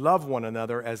 that you love one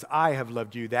another as I have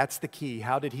loved you. That's the key.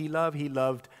 How did He love? He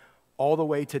loved all the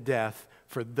way to death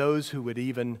for those who would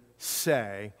even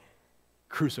say,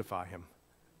 crucify Him.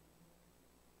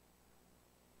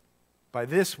 By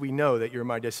this we know that you're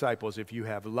my disciples if you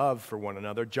have love for one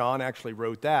another. John actually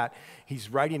wrote that. He's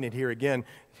writing it here again.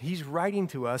 He's writing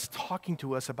to us, talking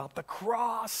to us about the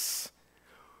cross.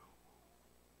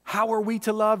 How are we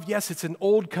to love? Yes, it's an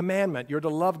old commandment. You're to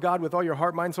love God with all your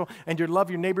heart, mind, soul, and you're to love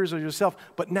your neighbors as yourself.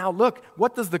 But now look,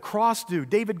 what does the cross do?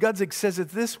 David Gudzig says it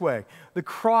this way. The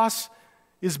cross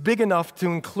is big enough to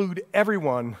include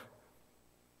everyone.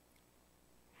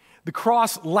 The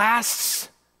cross lasts,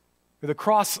 the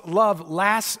cross love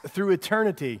lasts through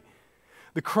eternity.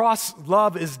 The cross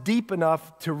love is deep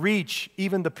enough to reach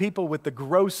even the people with the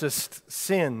grossest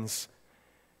sins.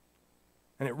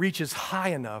 And it reaches high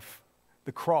enough,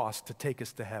 the cross, to take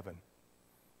us to heaven.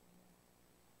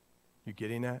 You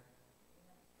getting that?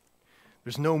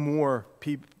 There's no more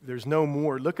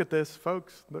look at this,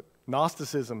 folks. Look,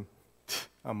 Gnosticism.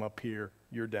 I'm up here,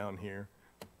 you're down here.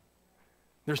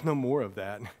 There's no more of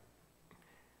that.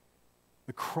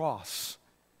 The cross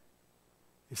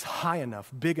is high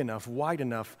enough, big enough, wide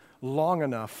enough, long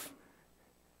enough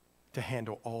to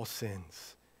handle all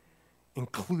sins,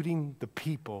 including the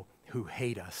people who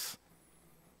hate us.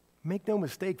 Make no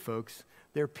mistake, folks,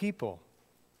 there are people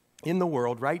in the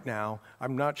world right now,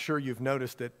 I'm not sure you've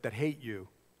noticed it, that hate you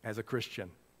as a Christian.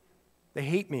 They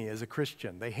hate me as a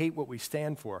Christian. They hate what we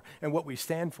stand for. And what we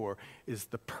stand for is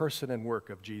the person and work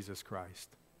of Jesus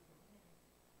Christ.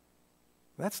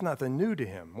 That's nothing new to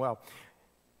him. Well,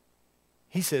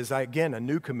 he says, again, a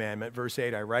new commandment, verse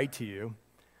 8, I write to you,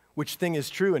 which thing is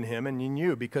true in him and in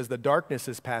you, because the darkness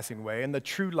is passing away and the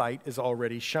true light is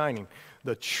already shining.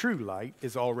 The true light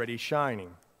is already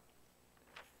shining.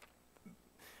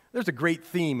 There's a great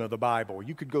theme of the Bible.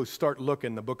 You could go start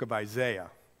looking in the book of Isaiah,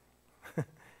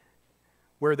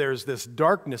 where there's this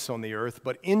darkness on the earth,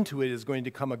 but into it is going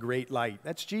to come a great light.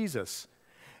 That's Jesus.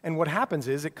 And what happens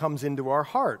is it comes into our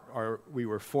heart. We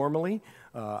were formerly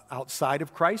outside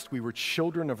of Christ. We were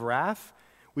children of wrath.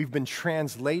 We've been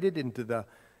translated into the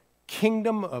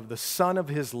kingdom of the Son of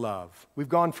his love. We've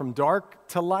gone from dark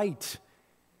to light,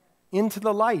 into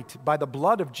the light by the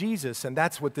blood of Jesus, and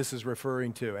that's what this is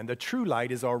referring to. And the true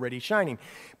light is already shining.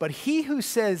 But he who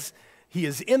says he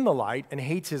is in the light and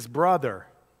hates his brother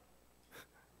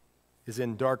is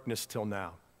in darkness till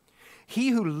now. He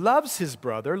who loves his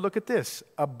brother, look at this,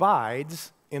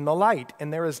 abides in the light,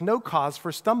 and there is no cause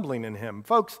for stumbling in him.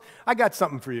 Folks, I got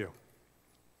something for you,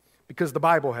 because the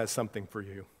Bible has something for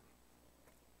you.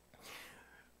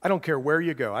 I don't care where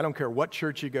you go. I don't care what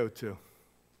church you go to.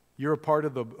 You're a part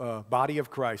of the body of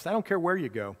Christ. I don't care where you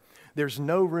go. There's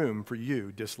no room for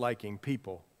you disliking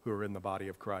people who are in the body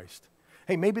of Christ.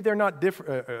 Hey, maybe they're not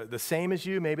the same as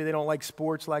you. Maybe they don't like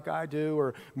sports like I do,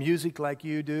 or music like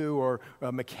you do, or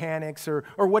mechanics, or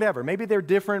whatever. Maybe they're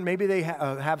different. Maybe they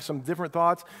have some different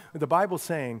thoughts. The Bible's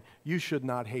saying you should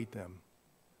not hate them.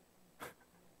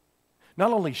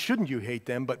 Not only shouldn't you hate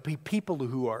them, but people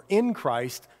who are in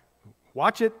Christ,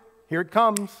 watch it, here it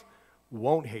comes,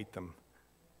 won't hate them.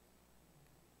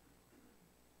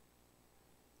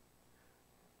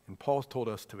 And Paul's told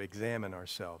us to examine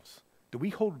ourselves. Do we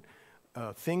hold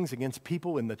things against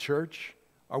people in the church?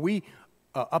 Are we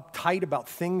uptight about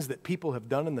things that people have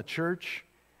done in the church,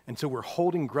 and so we're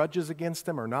holding grudges against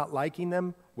them or not liking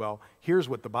them? Well, here's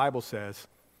what the Bible says.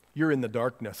 You're in the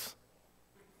darkness.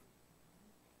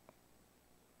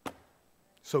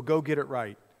 So go get it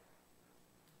right.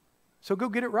 So go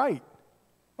get it right.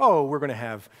 Oh, we're going to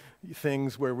have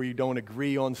things where we don't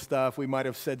agree on stuff. We might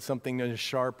have said something in a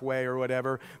sharp way or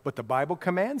whatever, but the Bible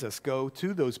commands us, go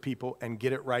to those people and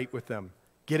get it right with them.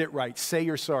 Get it right. Say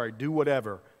you're sorry. Do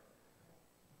whatever.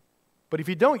 But if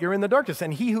you don't, you're in the darkness.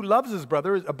 And he who loves his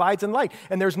brother abides in light,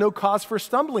 and there's no cause for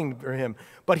stumbling for him.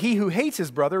 But he who hates his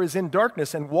brother is in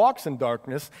darkness and walks in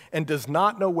darkness and does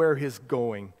not know where he's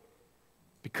going,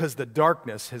 because the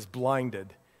darkness has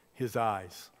blinded his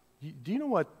eyes. Do you know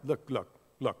what? Look.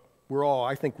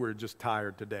 I think we're just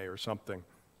tired today or something.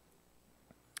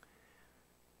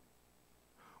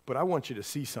 But I want you to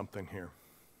see something here.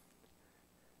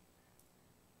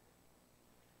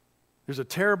 There's a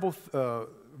terrible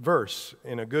verse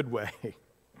in a good way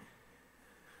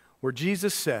where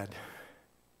Jesus said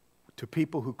to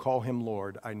people who call him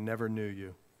Lord, I never knew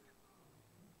you.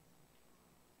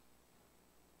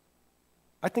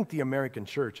 I think the American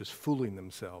church is fooling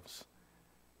themselves.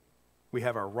 We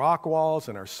have our rock walls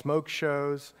and our smoke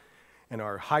shows and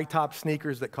our high-top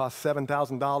sneakers that cost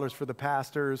 $7,000 for the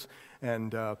pastors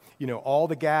and, all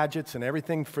the gadgets and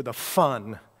everything for the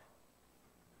fun.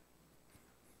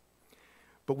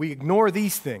 But we ignore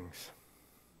these things.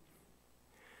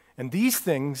 And these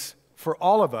things, for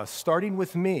all of us, starting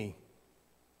with me,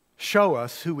 show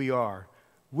us who we are.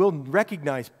 We'll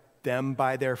recognize them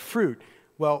by their fruit.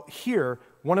 Well, here,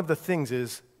 one of the things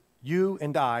is you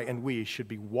and I and we should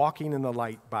be walking in the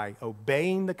light by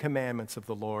obeying the commandments of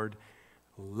the Lord,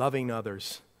 loving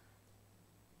others.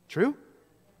 True?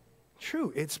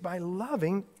 True. It's by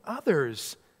loving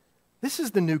others. This is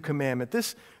the new commandment.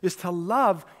 This is to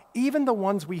love even the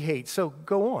ones we hate. So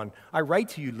go on. I write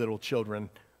to you, little children.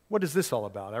 What is this all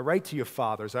about? I write to you,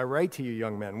 fathers. I write to you,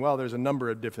 young men. Well, there's a number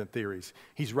of different theories.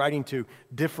 He's writing to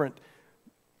different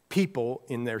people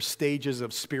in their stages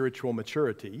of spiritual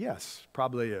maturity. Yes,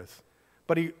 probably is.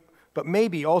 But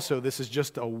maybe also this is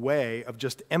just a way of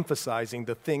just emphasizing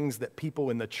the things that people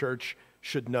in the church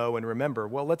should know and remember.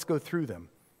 Well, let's go through them.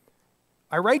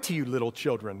 I write to you, little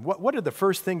children. What are the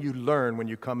first thing you learn when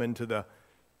you come into the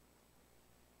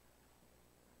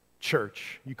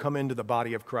church? You come into the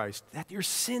body of Christ. That your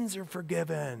sins are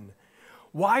forgiven.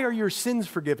 Why are your sins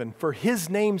forgiven? For his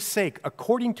name's sake,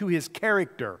 according to his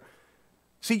character.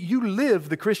 See, you live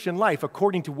the Christian life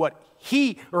according to what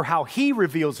he or how he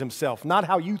reveals himself, not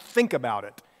how you think about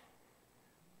it.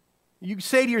 You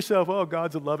say to yourself, oh,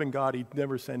 God's a loving God. He'd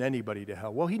never send anybody to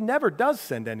hell. Well, he never does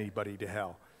send anybody to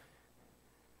hell.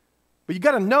 But you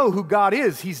got to know who God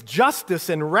is. He's justice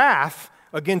and wrath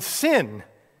against sin.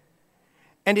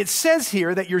 And it says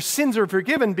here that your sins are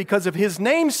forgiven because of his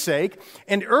name's sake.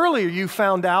 And earlier you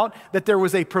found out that there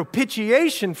was a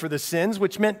propitiation for the sins,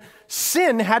 which meant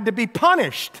sin had to be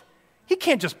punished. He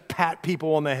can't just pat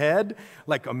people on the head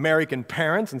like American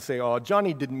parents and say, oh,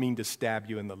 Johnny didn't mean to stab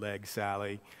you in the leg,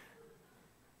 Sally.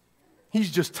 He's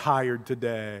just tired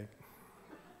today.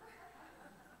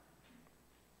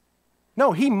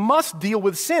 No, he must deal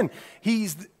with sin.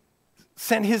 He's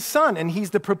sent his son, and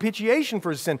he's the propitiation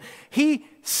for his sin.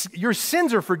 Your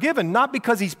sins are forgiven, not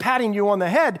because he's patting you on the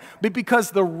head, but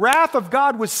because the wrath of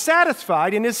God was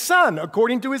satisfied in his son,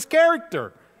 according to his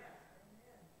character.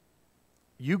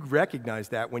 You recognize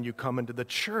that when you come into the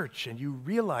church, and you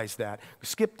realize that.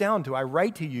 Skip down to, I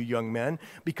write to you, young men,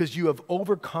 because you have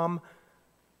overcome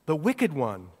the wicked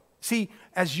one. See,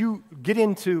 as you get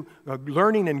into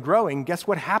learning and growing, guess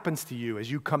what happens to you as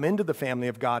you come into the family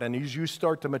of God and as you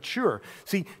start to mature?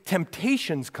 See,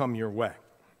 temptations come your way.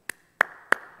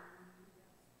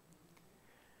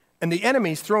 And the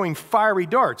enemy's throwing fiery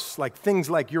darts, like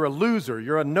things like you're a loser,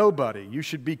 you're a nobody, you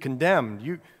should be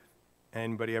condemned.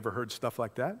 Anybody ever heard stuff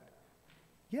like that?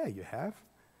 Yeah, you have.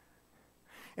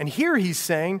 And here he's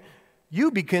saying,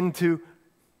 you begin to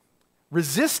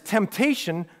resist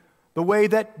temptation the way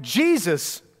that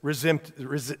Jesus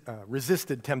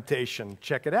resisted temptation.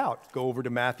 Check it out. Go over to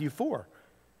Matthew 4.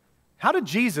 How did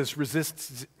Jesus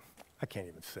resist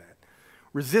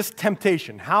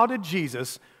temptation? How did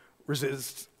Jesus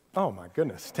resist, oh my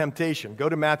goodness, temptation? Go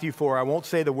to Matthew 4. I won't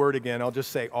say the word again. I'll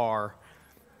just say R.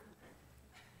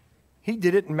 He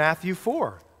did it in Matthew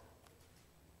 4.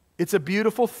 It's a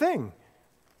beautiful thing.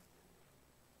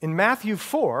 In Matthew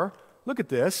 4, look at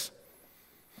this.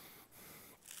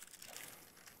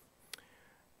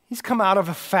 He's come out of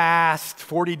a fast,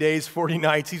 40 days, 40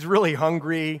 nights. He's really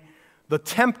hungry. The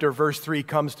tempter, verse 3,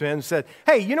 comes to him and said,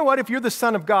 hey, you know what? If you're the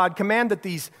Son of God, command that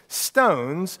these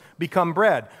stones become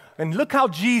bread. And look how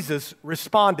Jesus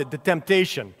responded to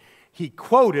temptation. He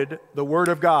quoted the Word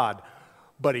of God.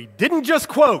 But he didn't just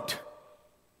quote.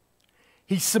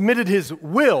 He submitted his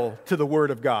will to the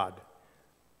Word of God.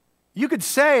 You could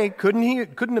say, couldn't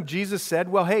have Jesus said,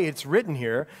 well, hey, it's written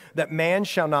here that man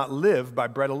shall not live by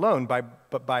bread alone,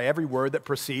 but by every word that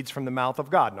proceeds from the mouth of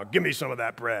God. Now, give me some of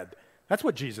that bread. That's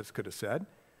what Jesus could have said.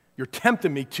 You're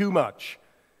tempting me too much.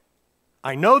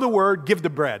 I know the word, give the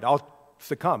bread. I'll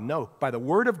succumb. No, by the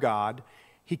word of God,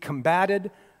 he combated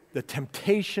the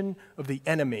temptation of the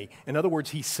enemy. In other words,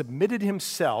 he submitted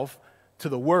himself to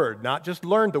the word, not just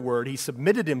learned the word. He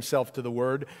submitted himself to the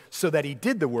word so that he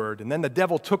did the word. And then the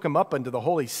devil took him up into the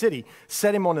holy city,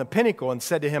 set him on the pinnacle, and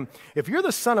said to him, if you're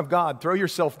the Son of God, throw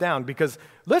yourself down, because,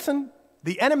 listen,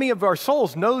 the enemy of our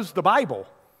souls knows the Bible.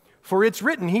 For it's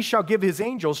written, he shall give his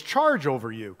angels charge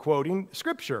over you, quoting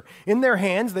Scripture. In their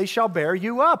hands they shall bear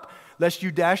you up, lest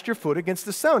you dash your foot against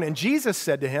the stone. And Jesus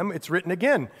said to him, it's written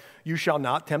again, you shall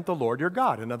not tempt the Lord your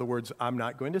God. In other words, I'm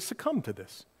not going to succumb to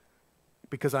this,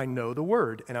 because I know the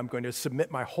word, and I'm going to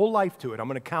submit my whole life to it. I'm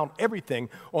going to count everything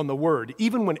on the word,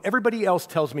 even when everybody else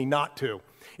tells me not to,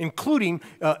 including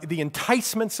the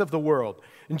enticements of the world.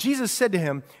 And Jesus said to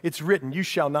him, it's written, you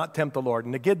shall not tempt the Lord.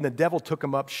 And again, the devil took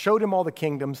him up, showed him all the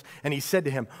kingdoms, and he said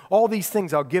to him, all these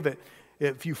things I'll give it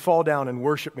if you fall down and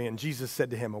worship me. And Jesus said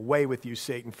to him, away with you,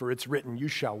 Satan, for it's written, you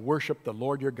shall worship the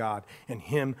Lord your God, and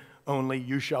him only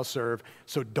you shall serve.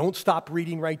 So don't stop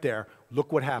reading right there.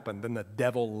 Look what happened. Then the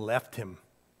devil left him.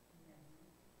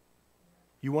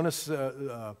 You want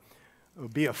to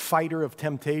be a fighter of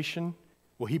temptation?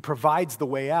 Well, he provides the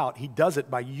way out. He does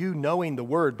it by you knowing the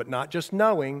word, but not just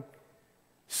knowing,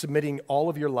 submitting all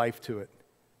of your life to it.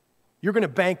 You're going to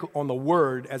bank on the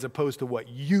word as opposed to what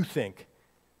you think.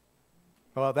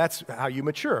 Well, that's how you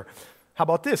mature. How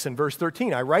about this in verse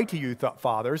 13? I write to you,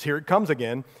 fathers, here it comes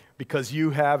again, because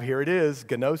you have, here it is,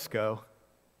 gnosko.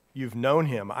 You've known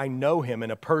him. I know him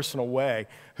in a personal way,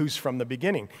 who's from the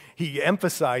beginning. He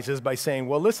emphasizes by saying,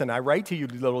 well, listen, I write to you,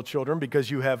 little children,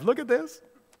 because you have, look at this.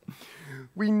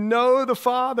 We know the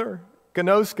Father.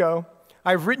 Gnosko.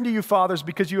 I've written to you, fathers,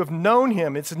 because you have known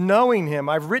him. It's knowing him.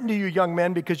 I've written to you, young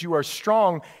men, because you are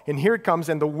strong. And here it comes.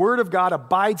 And the word of God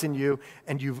abides in you,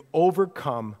 and you've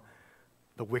overcome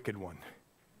the wicked one.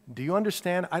 Do you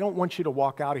understand? I don't want you to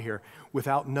walk out of here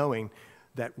without knowing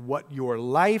that what your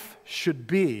life should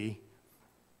be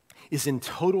is in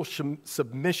total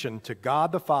submission to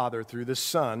God the Father through the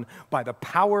Son by the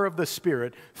power of the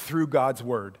Spirit through God's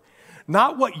Word.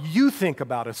 Not what you think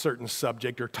about a certain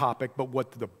subject or topic, but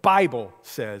what the Bible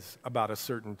says about a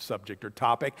certain subject or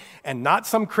topic, and not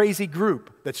some crazy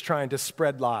group that's trying to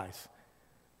spread lies.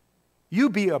 You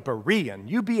be a Berean.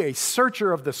 You be a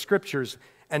searcher of the Scriptures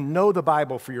and know the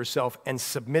Bible for yourself and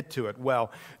submit to it.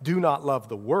 Well, do not love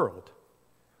the world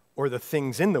or the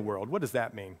things in the world. What does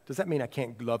that mean? Does that mean I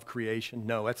can't love creation?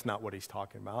 No, that's not what he's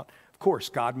talking about. Of course,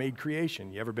 God made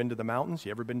creation. You ever been to the mountains?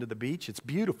 You ever been to the beach? It's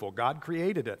beautiful. God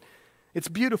created it. It's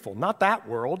beautiful, not that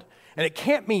world. And it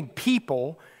can't mean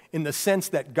people in the sense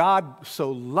that God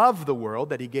so loved the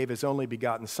world that he gave his only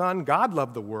begotten Son. God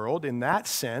loved the world in that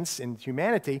sense, in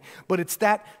humanity. But it's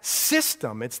that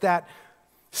system. It's that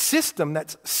system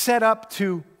that's set up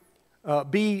to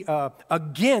be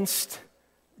against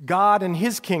God and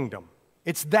his kingdom.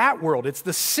 It's that world. It's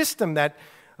the system that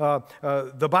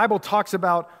the Bible talks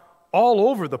about all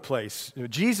over the place.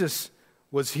 Jesus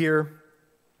was here.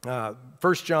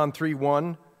 1 John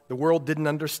 3:1, the world didn't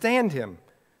understand him.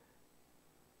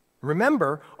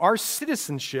 Remember, our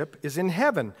citizenship is in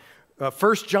heaven.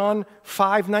 1 John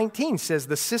 5:19 says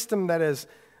the system that is,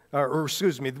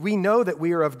 we know that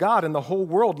we are of God and the whole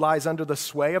world lies under the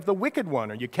sway of the wicked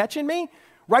one. Are you catching me?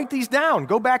 Write these down.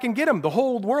 Go back and get them. The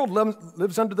whole world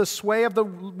lives under the sway of the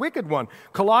wicked one.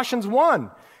 Colossians 1,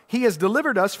 he has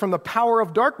delivered us from the power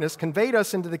of darkness, conveyed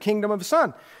us into the kingdom of his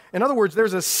Son. In other words,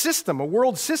 there's a system, a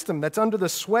world system that's under the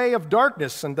sway of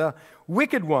darkness and the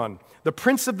wicked one. The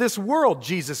prince of this world,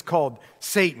 Jesus called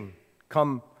Satan.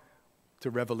 Come to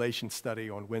Revelation study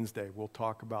on Wednesday. We'll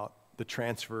talk about the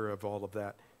transfer of all of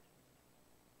that.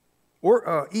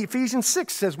 Or Ephesians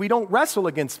 6 says we don't wrestle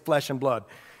against flesh and blood.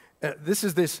 This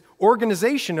is this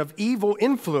organization of evil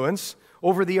influence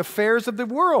over the affairs of the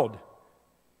world.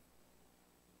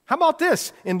 How about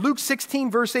this? In Luke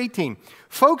 16, verse 18,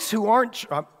 folks who aren't,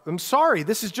 I'm sorry,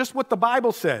 this is just what the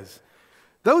Bible says.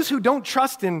 Those who don't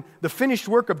trust in the finished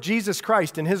work of Jesus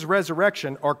Christ and his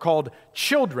resurrection are called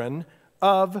children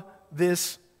of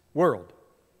this world.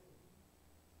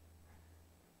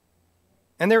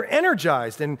 And they're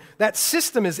energized, and that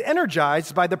system is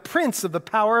energized by the prince of the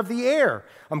power of the air.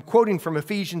 I'm quoting from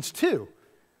Ephesians 2.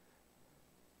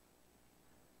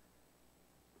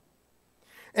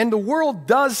 And the world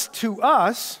does to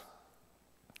us,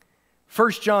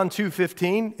 1 John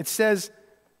 2:15, it says,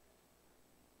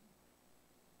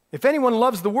 if anyone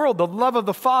loves the world, the love of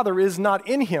the Father is not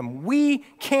in him. We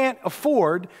can't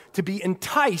afford to be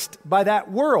enticed by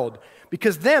that world,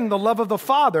 because then the love of the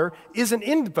Father isn't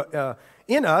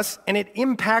in us, and it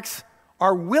impacts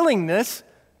our willingness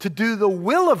to do the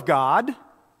will of God,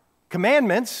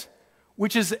 commandments,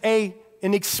 which is an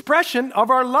expression of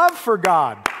our love for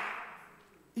God.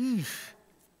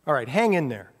 All right, hang in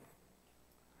there.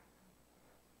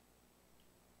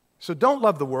 So don't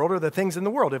love the world or the things in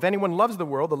the world. If anyone loves the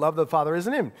world, the love of the Father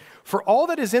isn't in him. For all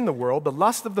that is in the world, the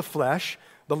lust of the flesh,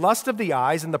 the lust of the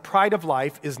eyes, and the pride of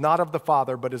life is not of the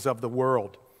Father, but is of the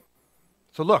world.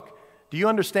 So look, do you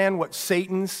understand what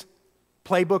Satan's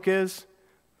playbook is?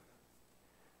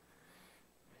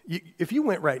 If you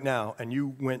went right now and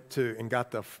you went to and got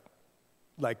the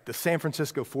San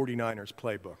Francisco 49ers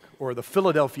playbook or the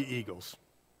Philadelphia Eagles,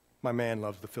 my man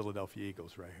loves the Philadelphia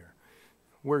Eagles right here.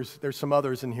 There's some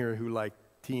others in here who like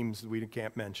teams we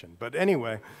can't mention. But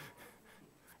anyway,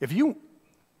 if you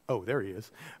went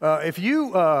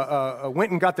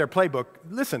and got their playbook,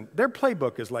 listen, their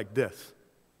playbook is like this.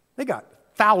 They got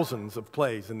thousands of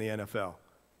plays in the NFL.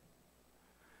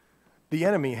 The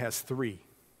enemy has three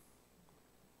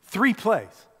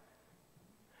plays.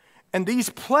 And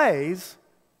these plays,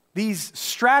 these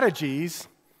strategies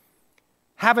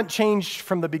haven't changed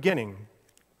from the beginning.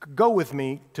 Go with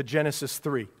me to Genesis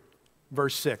 3,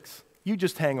 verse 6. You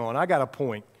just hang on. I got a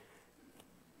point.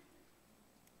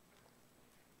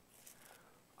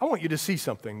 I want you to see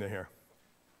something here.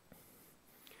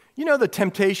 You know the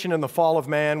temptation in the fall of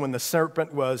man when the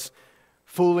serpent was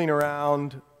fooling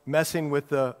around, messing with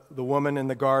the woman in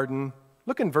the garden?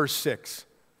 Look in verse 6.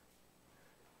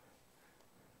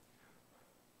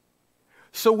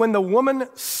 So when the woman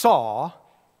saw,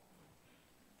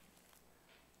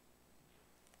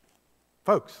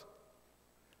 folks,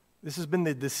 this has been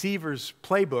the deceiver's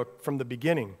playbook from the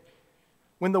beginning.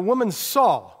 When the woman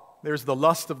saw, there's the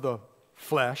lust of the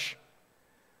flesh,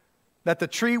 that the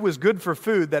tree was good for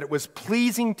food, that it was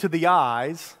pleasing to the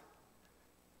eyes,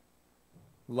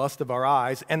 lust of our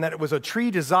eyes, and that it was a tree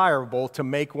desirable to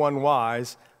make one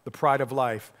wise, the pride of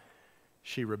life,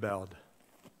 she rebelled.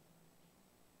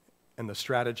 And the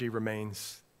strategy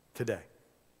remains today.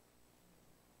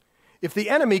 If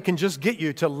the enemy can just get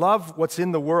you to love what's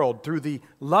in the world through the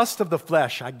lust of the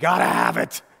flesh, I gotta have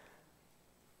it,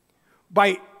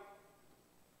 by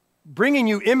bringing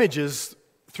you images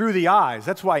through the eyes.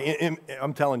 That's why,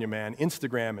 I'm telling you, man,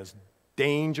 Instagram is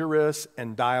dangerous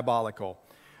and diabolical.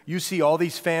 You see all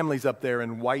these families up there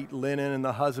in white linen, and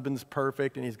the husband's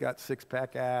perfect, and he's got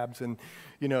six-pack abs, and,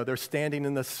 you know, they're standing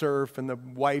in the surf, and the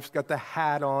wife's got the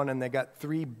hat on, and they got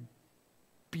 3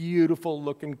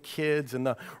 beautiful-looking kids, and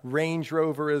the Range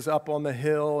Rover is up on the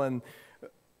hill, and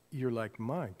you're like,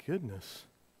 my goodness,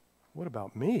 what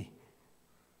about me?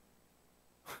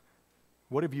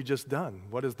 What have you just done?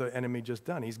 What has the enemy just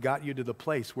done? He's got you to the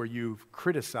place where you've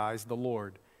criticized the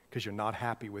Lord because you're not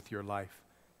happy with your life.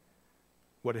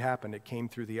 What happened? It came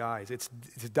through the eyes. It's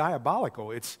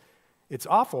diabolical. It's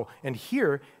awful. And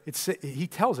here, he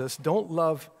tells us,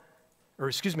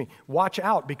 watch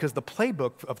out, because the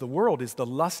playbook of the world is the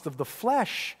lust of the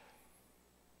flesh.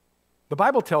 The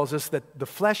Bible tells us that the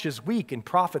flesh is weak and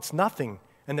profits nothing,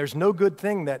 and there's no good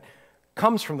thing that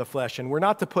comes from the flesh, and we're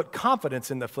not to put confidence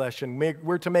in the flesh, and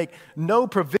we're to make no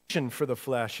provision for the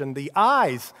flesh. And the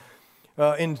eyes,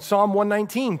 in Psalm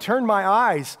 119, turn my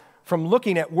eyes from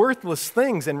looking at worthless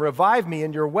things and revive me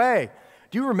in your way.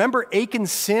 Do you remember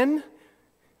Achan's sin?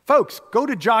 Folks, go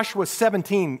to Joshua 7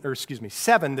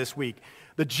 this week,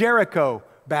 the Jericho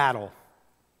battle.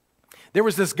 There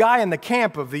was this guy in the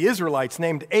camp of the Israelites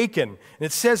named Achan. And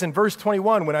it says in verse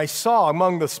 21, when I saw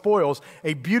among the spoils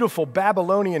a beautiful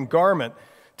Babylonian garment,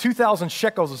 2,000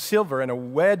 shekels of silver and a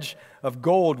wedge of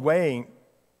gold weighing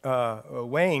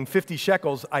 50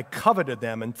 shekels, I coveted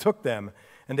them and took them,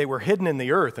 and they were hidden in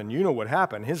the earth. And you know what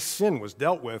happened. His sin was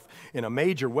dealt with in a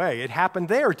major way. It happened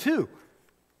there too.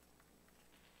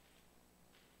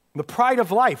 The pride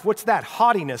of life, what's that?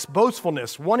 Haughtiness,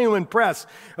 boastfulness, wanting to impress,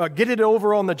 get it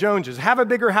over on the Joneses, have a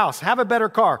bigger house, have a better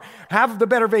car, have the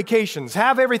better vacations,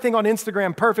 have everything on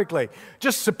Instagram perfectly.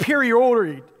 Just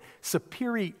superiority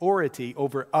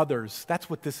over others. That's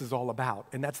what this is all about.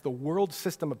 And that's the world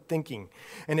system of thinking.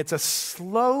 And it's a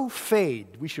slow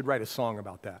fade. We should write a song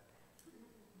about that.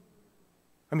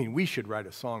 We should write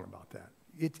a song about that.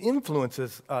 It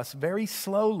influences us very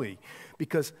slowly,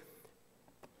 because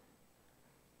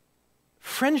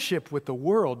friendship with the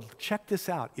world, check this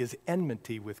out, is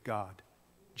enmity with God.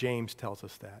 James tells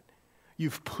us that.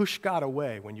 You've pushed God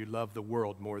away when you love the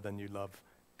world more than you love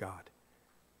God.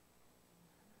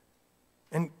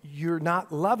 And you're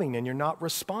not loving and you're not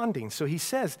responding. So he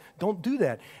says, don't do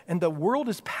that. And the world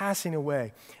is passing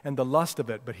away and the lust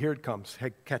of it, but here it comes.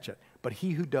 Hey, catch it. But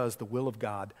he who does the will of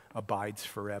God abides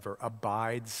forever.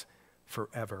 Abides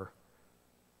forever.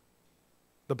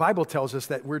 The Bible tells us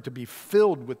that we're to be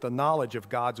filled with the knowledge of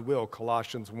God's will,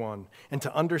 Colossians 1, and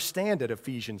to understand it,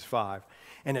 Ephesians 5,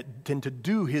 and to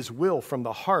do his will from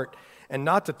the heart, and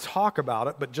not to talk about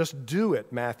it, but just do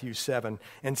it, Matthew 7,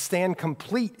 and stand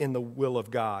complete in the will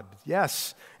of God.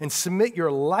 Yes, and submit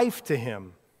your life to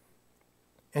him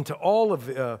and to all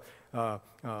of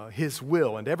his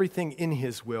will and everything in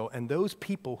his will, and those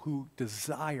people who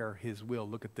desire his will.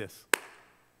 Look at this.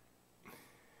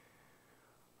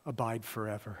 Abide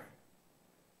forever.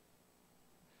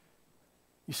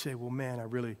 You say, well, man,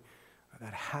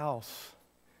 that house,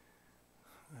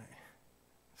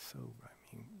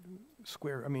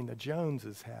 the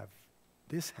Joneses have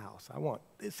this house. I want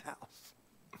this house.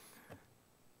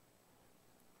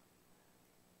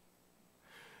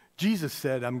 Jesus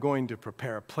said, I'm going to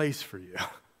prepare a place for you.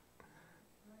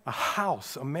 A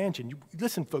house, a mansion.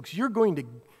 Listen, folks, you're going to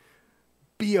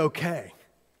be okay.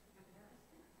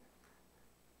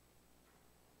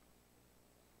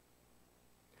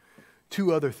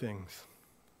 Two other things.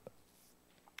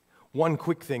 One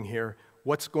quick thing here.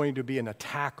 What's going to be an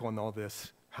attack on all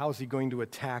this? How's he going to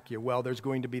attack you? Well, there's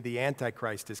going to be the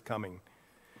Antichrist is coming.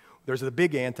 There's the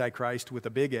big Antichrist with a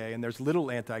big A, and there's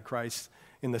little Antichrist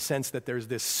in the sense that there's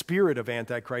this spirit of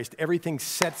Antichrist. Everything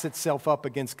sets itself up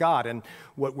against God, and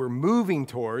what we're moving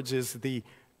towards is the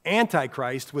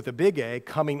Antichrist with a big A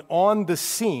coming on the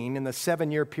scene in the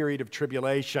 7-year period of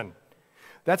tribulation.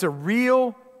 That's a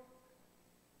real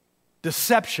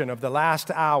deception of the last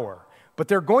hour. But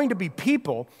there are going to be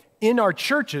people in our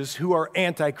churches who are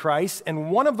antichrists,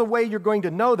 and one of the way you're going to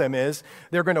know them is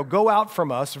they're going to go out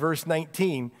from us, verse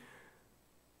 19.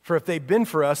 For if they'd been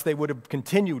for us, they would have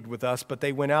continued with us, but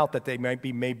they went out that they might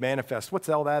be made manifest. What's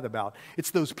all that about? It's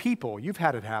those people. You've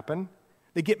had it happen.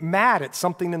 They get mad at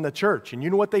something in the church. And you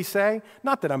know what they say?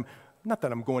 Not that I'm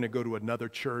going to go to another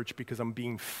church because I'm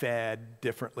being fed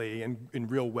differently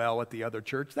and real well at the other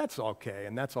church. That's okay,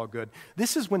 and that's all good.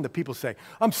 This is when the people say,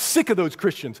 I'm sick of those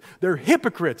Christians. They're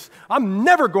hypocrites. I'm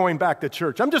never going back to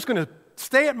church. I'm just going to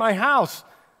stay at my house.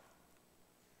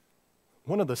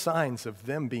 One of the signs of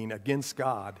them being against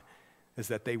God is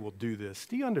that they will do this.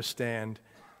 Do you understand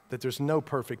that there's no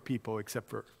perfect except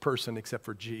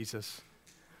for Jesus?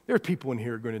 There are people in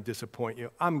here who are going to disappoint you.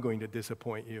 I'm going to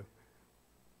disappoint you.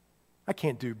 I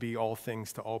can't be all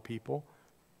things to all people.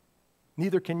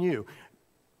 Neither can you.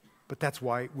 But that's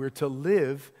why we're to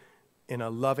live in a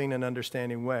loving and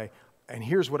understanding way. And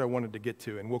here's what I wanted to get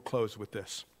to, and we'll close with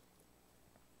this.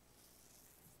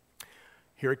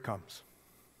 Here it comes.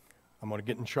 I'm going to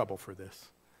get in trouble for this.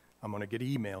 I'm going to get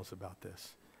emails about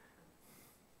this.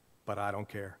 But I don't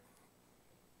care.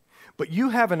 But you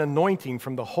have an anointing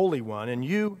from the Holy One, and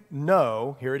you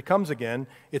know, here it comes again,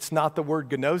 it's not the word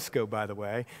gnosko, by the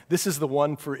way. This is the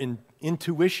one for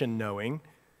intuition knowing.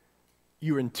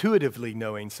 You're intuitively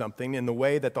knowing something in the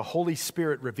way that the Holy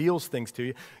Spirit reveals things to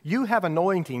you. You have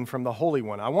anointing from the Holy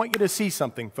One. I want you to see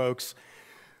something, folks.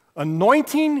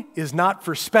 Anointing is not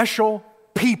for special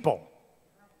people.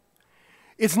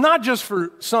 It's not just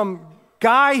for some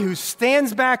guy who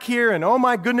stands back here and, oh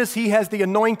my goodness, he has the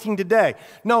anointing today.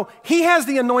 No, he has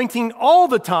the anointing all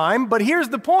the time, but here's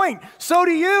the point. So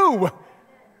do you.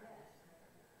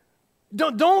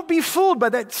 Don't be fooled by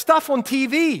that stuff on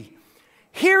TV.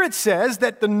 Here it says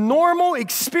that the normal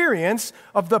experience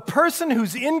of the person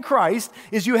who's in Christ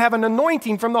is you have an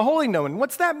anointing from the Holy One.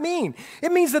 What's that mean?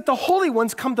 It means that the Holy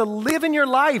Ones come to live in your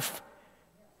life.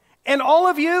 And all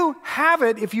of you have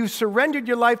it if you surrendered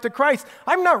your life to Christ.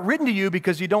 I'm not written to you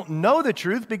because you don't know the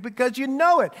truth, but because you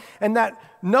know it. And that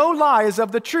no lie is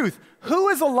of the truth. Who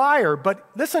is a liar? But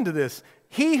listen to this.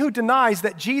 He who denies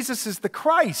that Jesus is the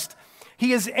Christ.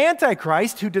 He is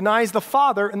Antichrist who denies the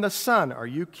Father and the Son. Are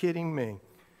you kidding me?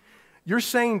 You're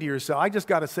saying to yourself, I just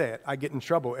got to say it. I get in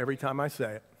trouble every time I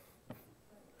say it.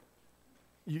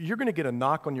 You're going to get a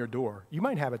knock on your door. You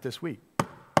might have it this week.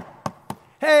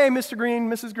 Hey, Mr. Green,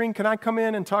 Mrs. Green, can I come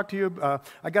in and talk to you?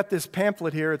 I got this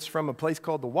pamphlet here. It's from a place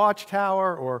called the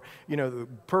Watchtower, or, the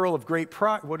Pearl of Great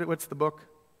Price. What's the book?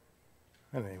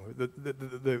 Anyway,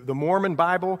 the Mormon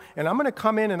Bible. And I'm going to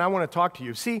come in and I want to talk to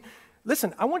you. See,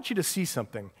 listen, I want you to see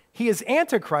something. He is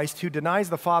Antichrist who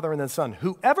denies the Father and the Son.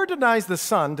 Whoever denies the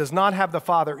Son does not have the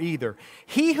Father either.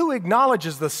 He who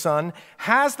acknowledges the Son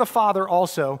has the Father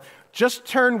also. Just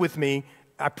turn with me.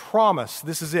 I promise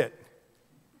this is it.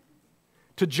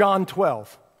 To John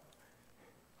 12.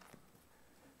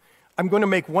 I'm going to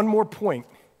make one more point,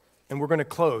 and we're going to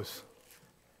close.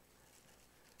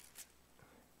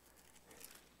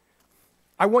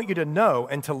 I want you to know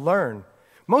and to learn.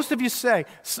 Most of you say,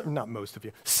 not most of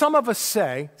you, some of us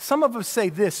say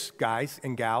this, guys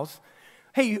and gals,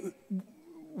 hey,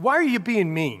 why are you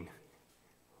being mean?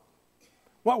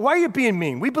 Why are you being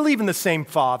mean? We believe in the same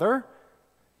Father.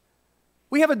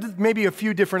 We have maybe a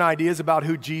few different ideas about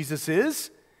who Jesus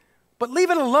is, but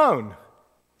leave it alone.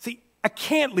 See, I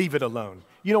can't leave it alone.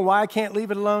 You know why I can't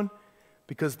leave it alone?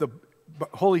 Because the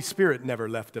Holy Spirit never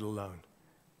left it alone.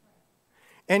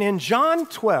 And in John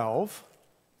 12,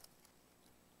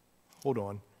 hold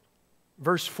on,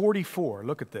 verse 44,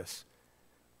 look at this.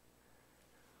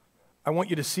 I want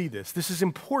you to see this. This is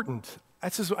important. I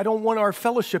don't want our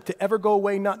fellowship to ever go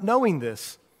away not knowing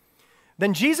this.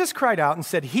 Then Jesus cried out and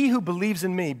said, "He who believes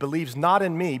in me believes not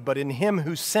in me, but in him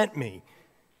who sent me.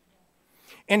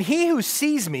 And he who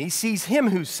sees me sees him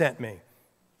who sent me."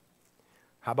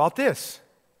 How about this?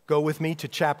 Go with me to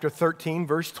chapter 13,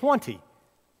 verse 20.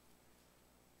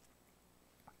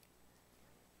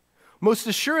 "Most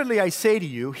assuredly I say to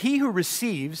you, he who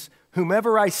receives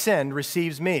whomever I send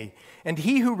receives me, and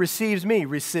he who receives me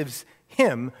receives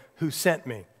him who sent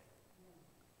me."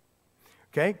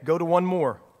 Okay, go to one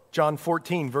more. John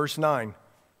 14, verse 9.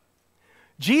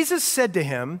 Jesus said to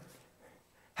him,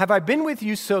 "Have I been with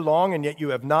you so long, and yet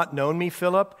you have not known me,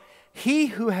 Philip? He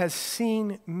who has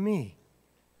seen me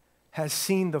has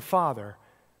seen the Father.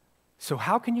 So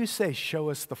how can you say, 'Show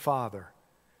us the Father'?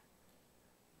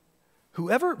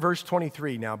 Whoever," verse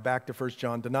 23 now, back to 1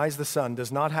 John, "denies the Son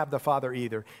does not have the Father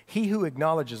either. He who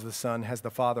acknowledges the Son has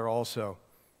the Father also."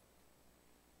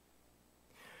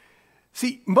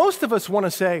 See, most of us want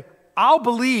to say, I'll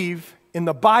believe in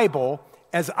the Bible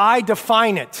as I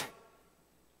define it.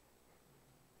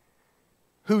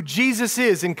 Who Jesus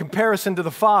is in comparison to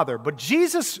the Father. But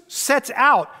Jesus sets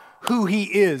out who he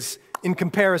is in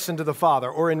comparison to the Father,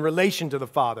 or in relation to the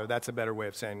Father. That's a better way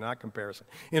of saying, not comparison.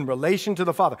 In relation to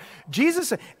the Father.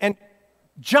 Jesus, and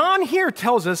John here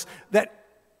tells us that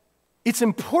it's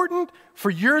important for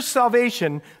your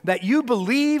salvation that you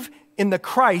believe in the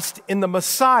Christ, in the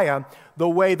Messiah, the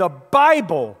way the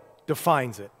Bible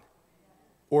defines it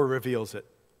or reveals it.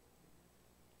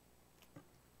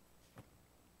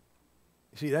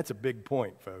 You see, that's a big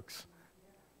point, folks.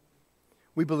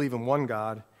 We believe in one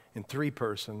God in three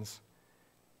persons.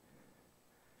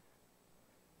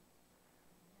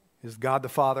 Is God the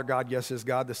Father? God, yes. Is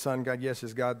God the Son? God, yes.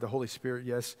 Is God the Holy Spirit?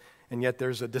 Yes. And yet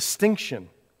there's a distinction.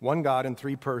 One God in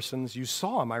three persons. You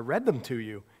saw them. I read them to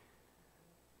you.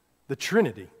 The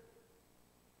Trinity.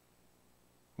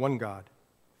 One God,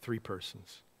 three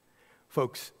persons.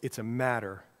 Folks, it's a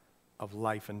matter of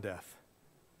life and death.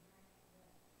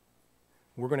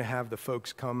 We're going to have the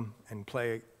folks come and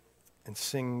play and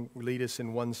sing, lead us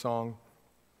in one song.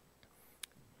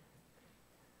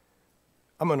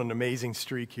 I'm on an amazing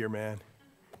streak here, man.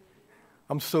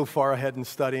 I'm so far ahead in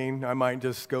studying, I might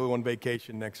just go on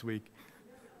vacation next week.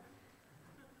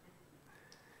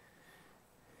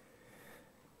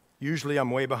 Usually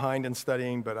I'm way behind in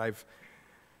studying, but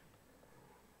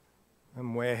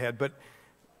I'm way ahead. But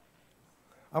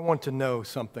I want to know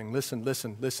something. Listen.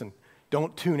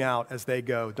 Don't tune out as they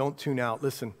go. Don't tune out.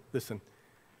 Listen.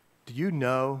 Do you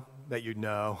know that you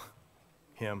know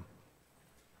him?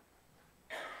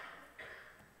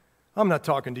 I'm not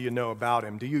talking, do you know about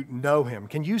him? Do you know him?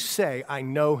 Can you say, I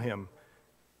know him?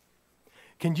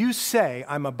 Can you say,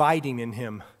 I'm abiding in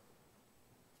him?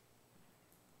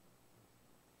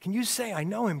 Can you say, I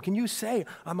know him? Can you say,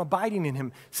 I'm abiding in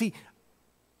him? See,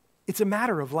 it's a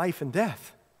matter of life and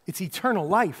death. It's eternal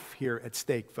life here at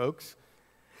stake, folks.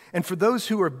 And for those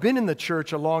who have been in the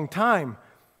church a long time,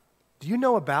 do you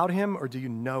know about him or do you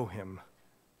know him?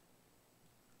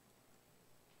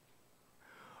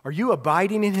 Are you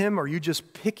abiding in him or are you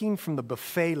just picking from the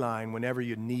buffet line whenever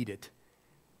you need it?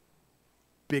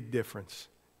 Big difference.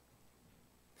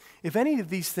 If any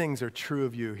of these things are true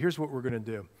of you, here's what we're going to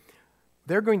do.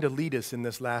 They're going to lead us in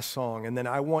this last song, and then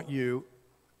I'll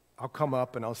come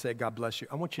up and I'll say, God bless you.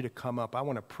 I want you to come up. I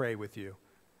want to pray with you.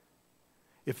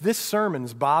 If this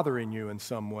sermon's bothering you in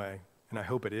some way, and I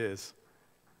hope it is,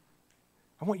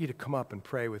 I want you to come up and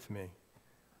pray with me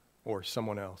or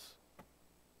someone else.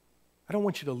 I don't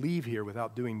want you to leave here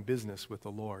without doing business with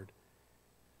the Lord.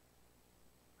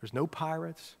 There's no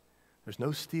Pirates. There's no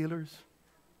Steelers.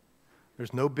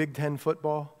 There's no Big Ten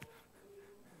football.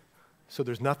 So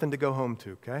there's nothing to go home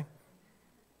to, okay?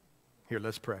 Here,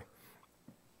 let's pray.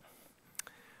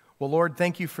 Well, Lord,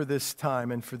 thank you for this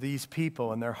time and for these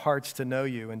people and their hearts to know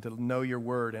you and to know your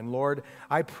word. And Lord,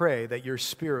 I pray that your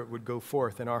Spirit would go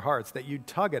forth in our hearts, that you'd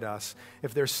tug at us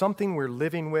if there's something we're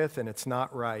living with and it's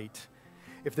not right,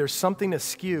 if there's something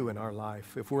askew in our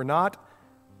life, if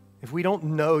we don't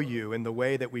know you in the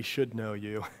way that we should know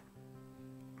you,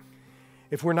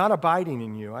 if we're not abiding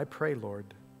in you, I pray,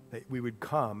 Lord, that we would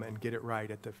come and get it right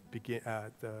at the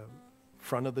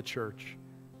front of the church.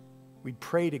 We'd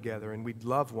pray together and we'd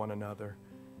love one another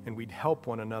and we'd help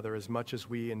one another as much as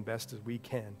we and best as we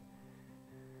can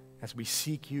as we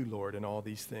seek you, Lord, in all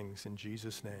these things. In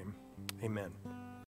Jesus' name, amen.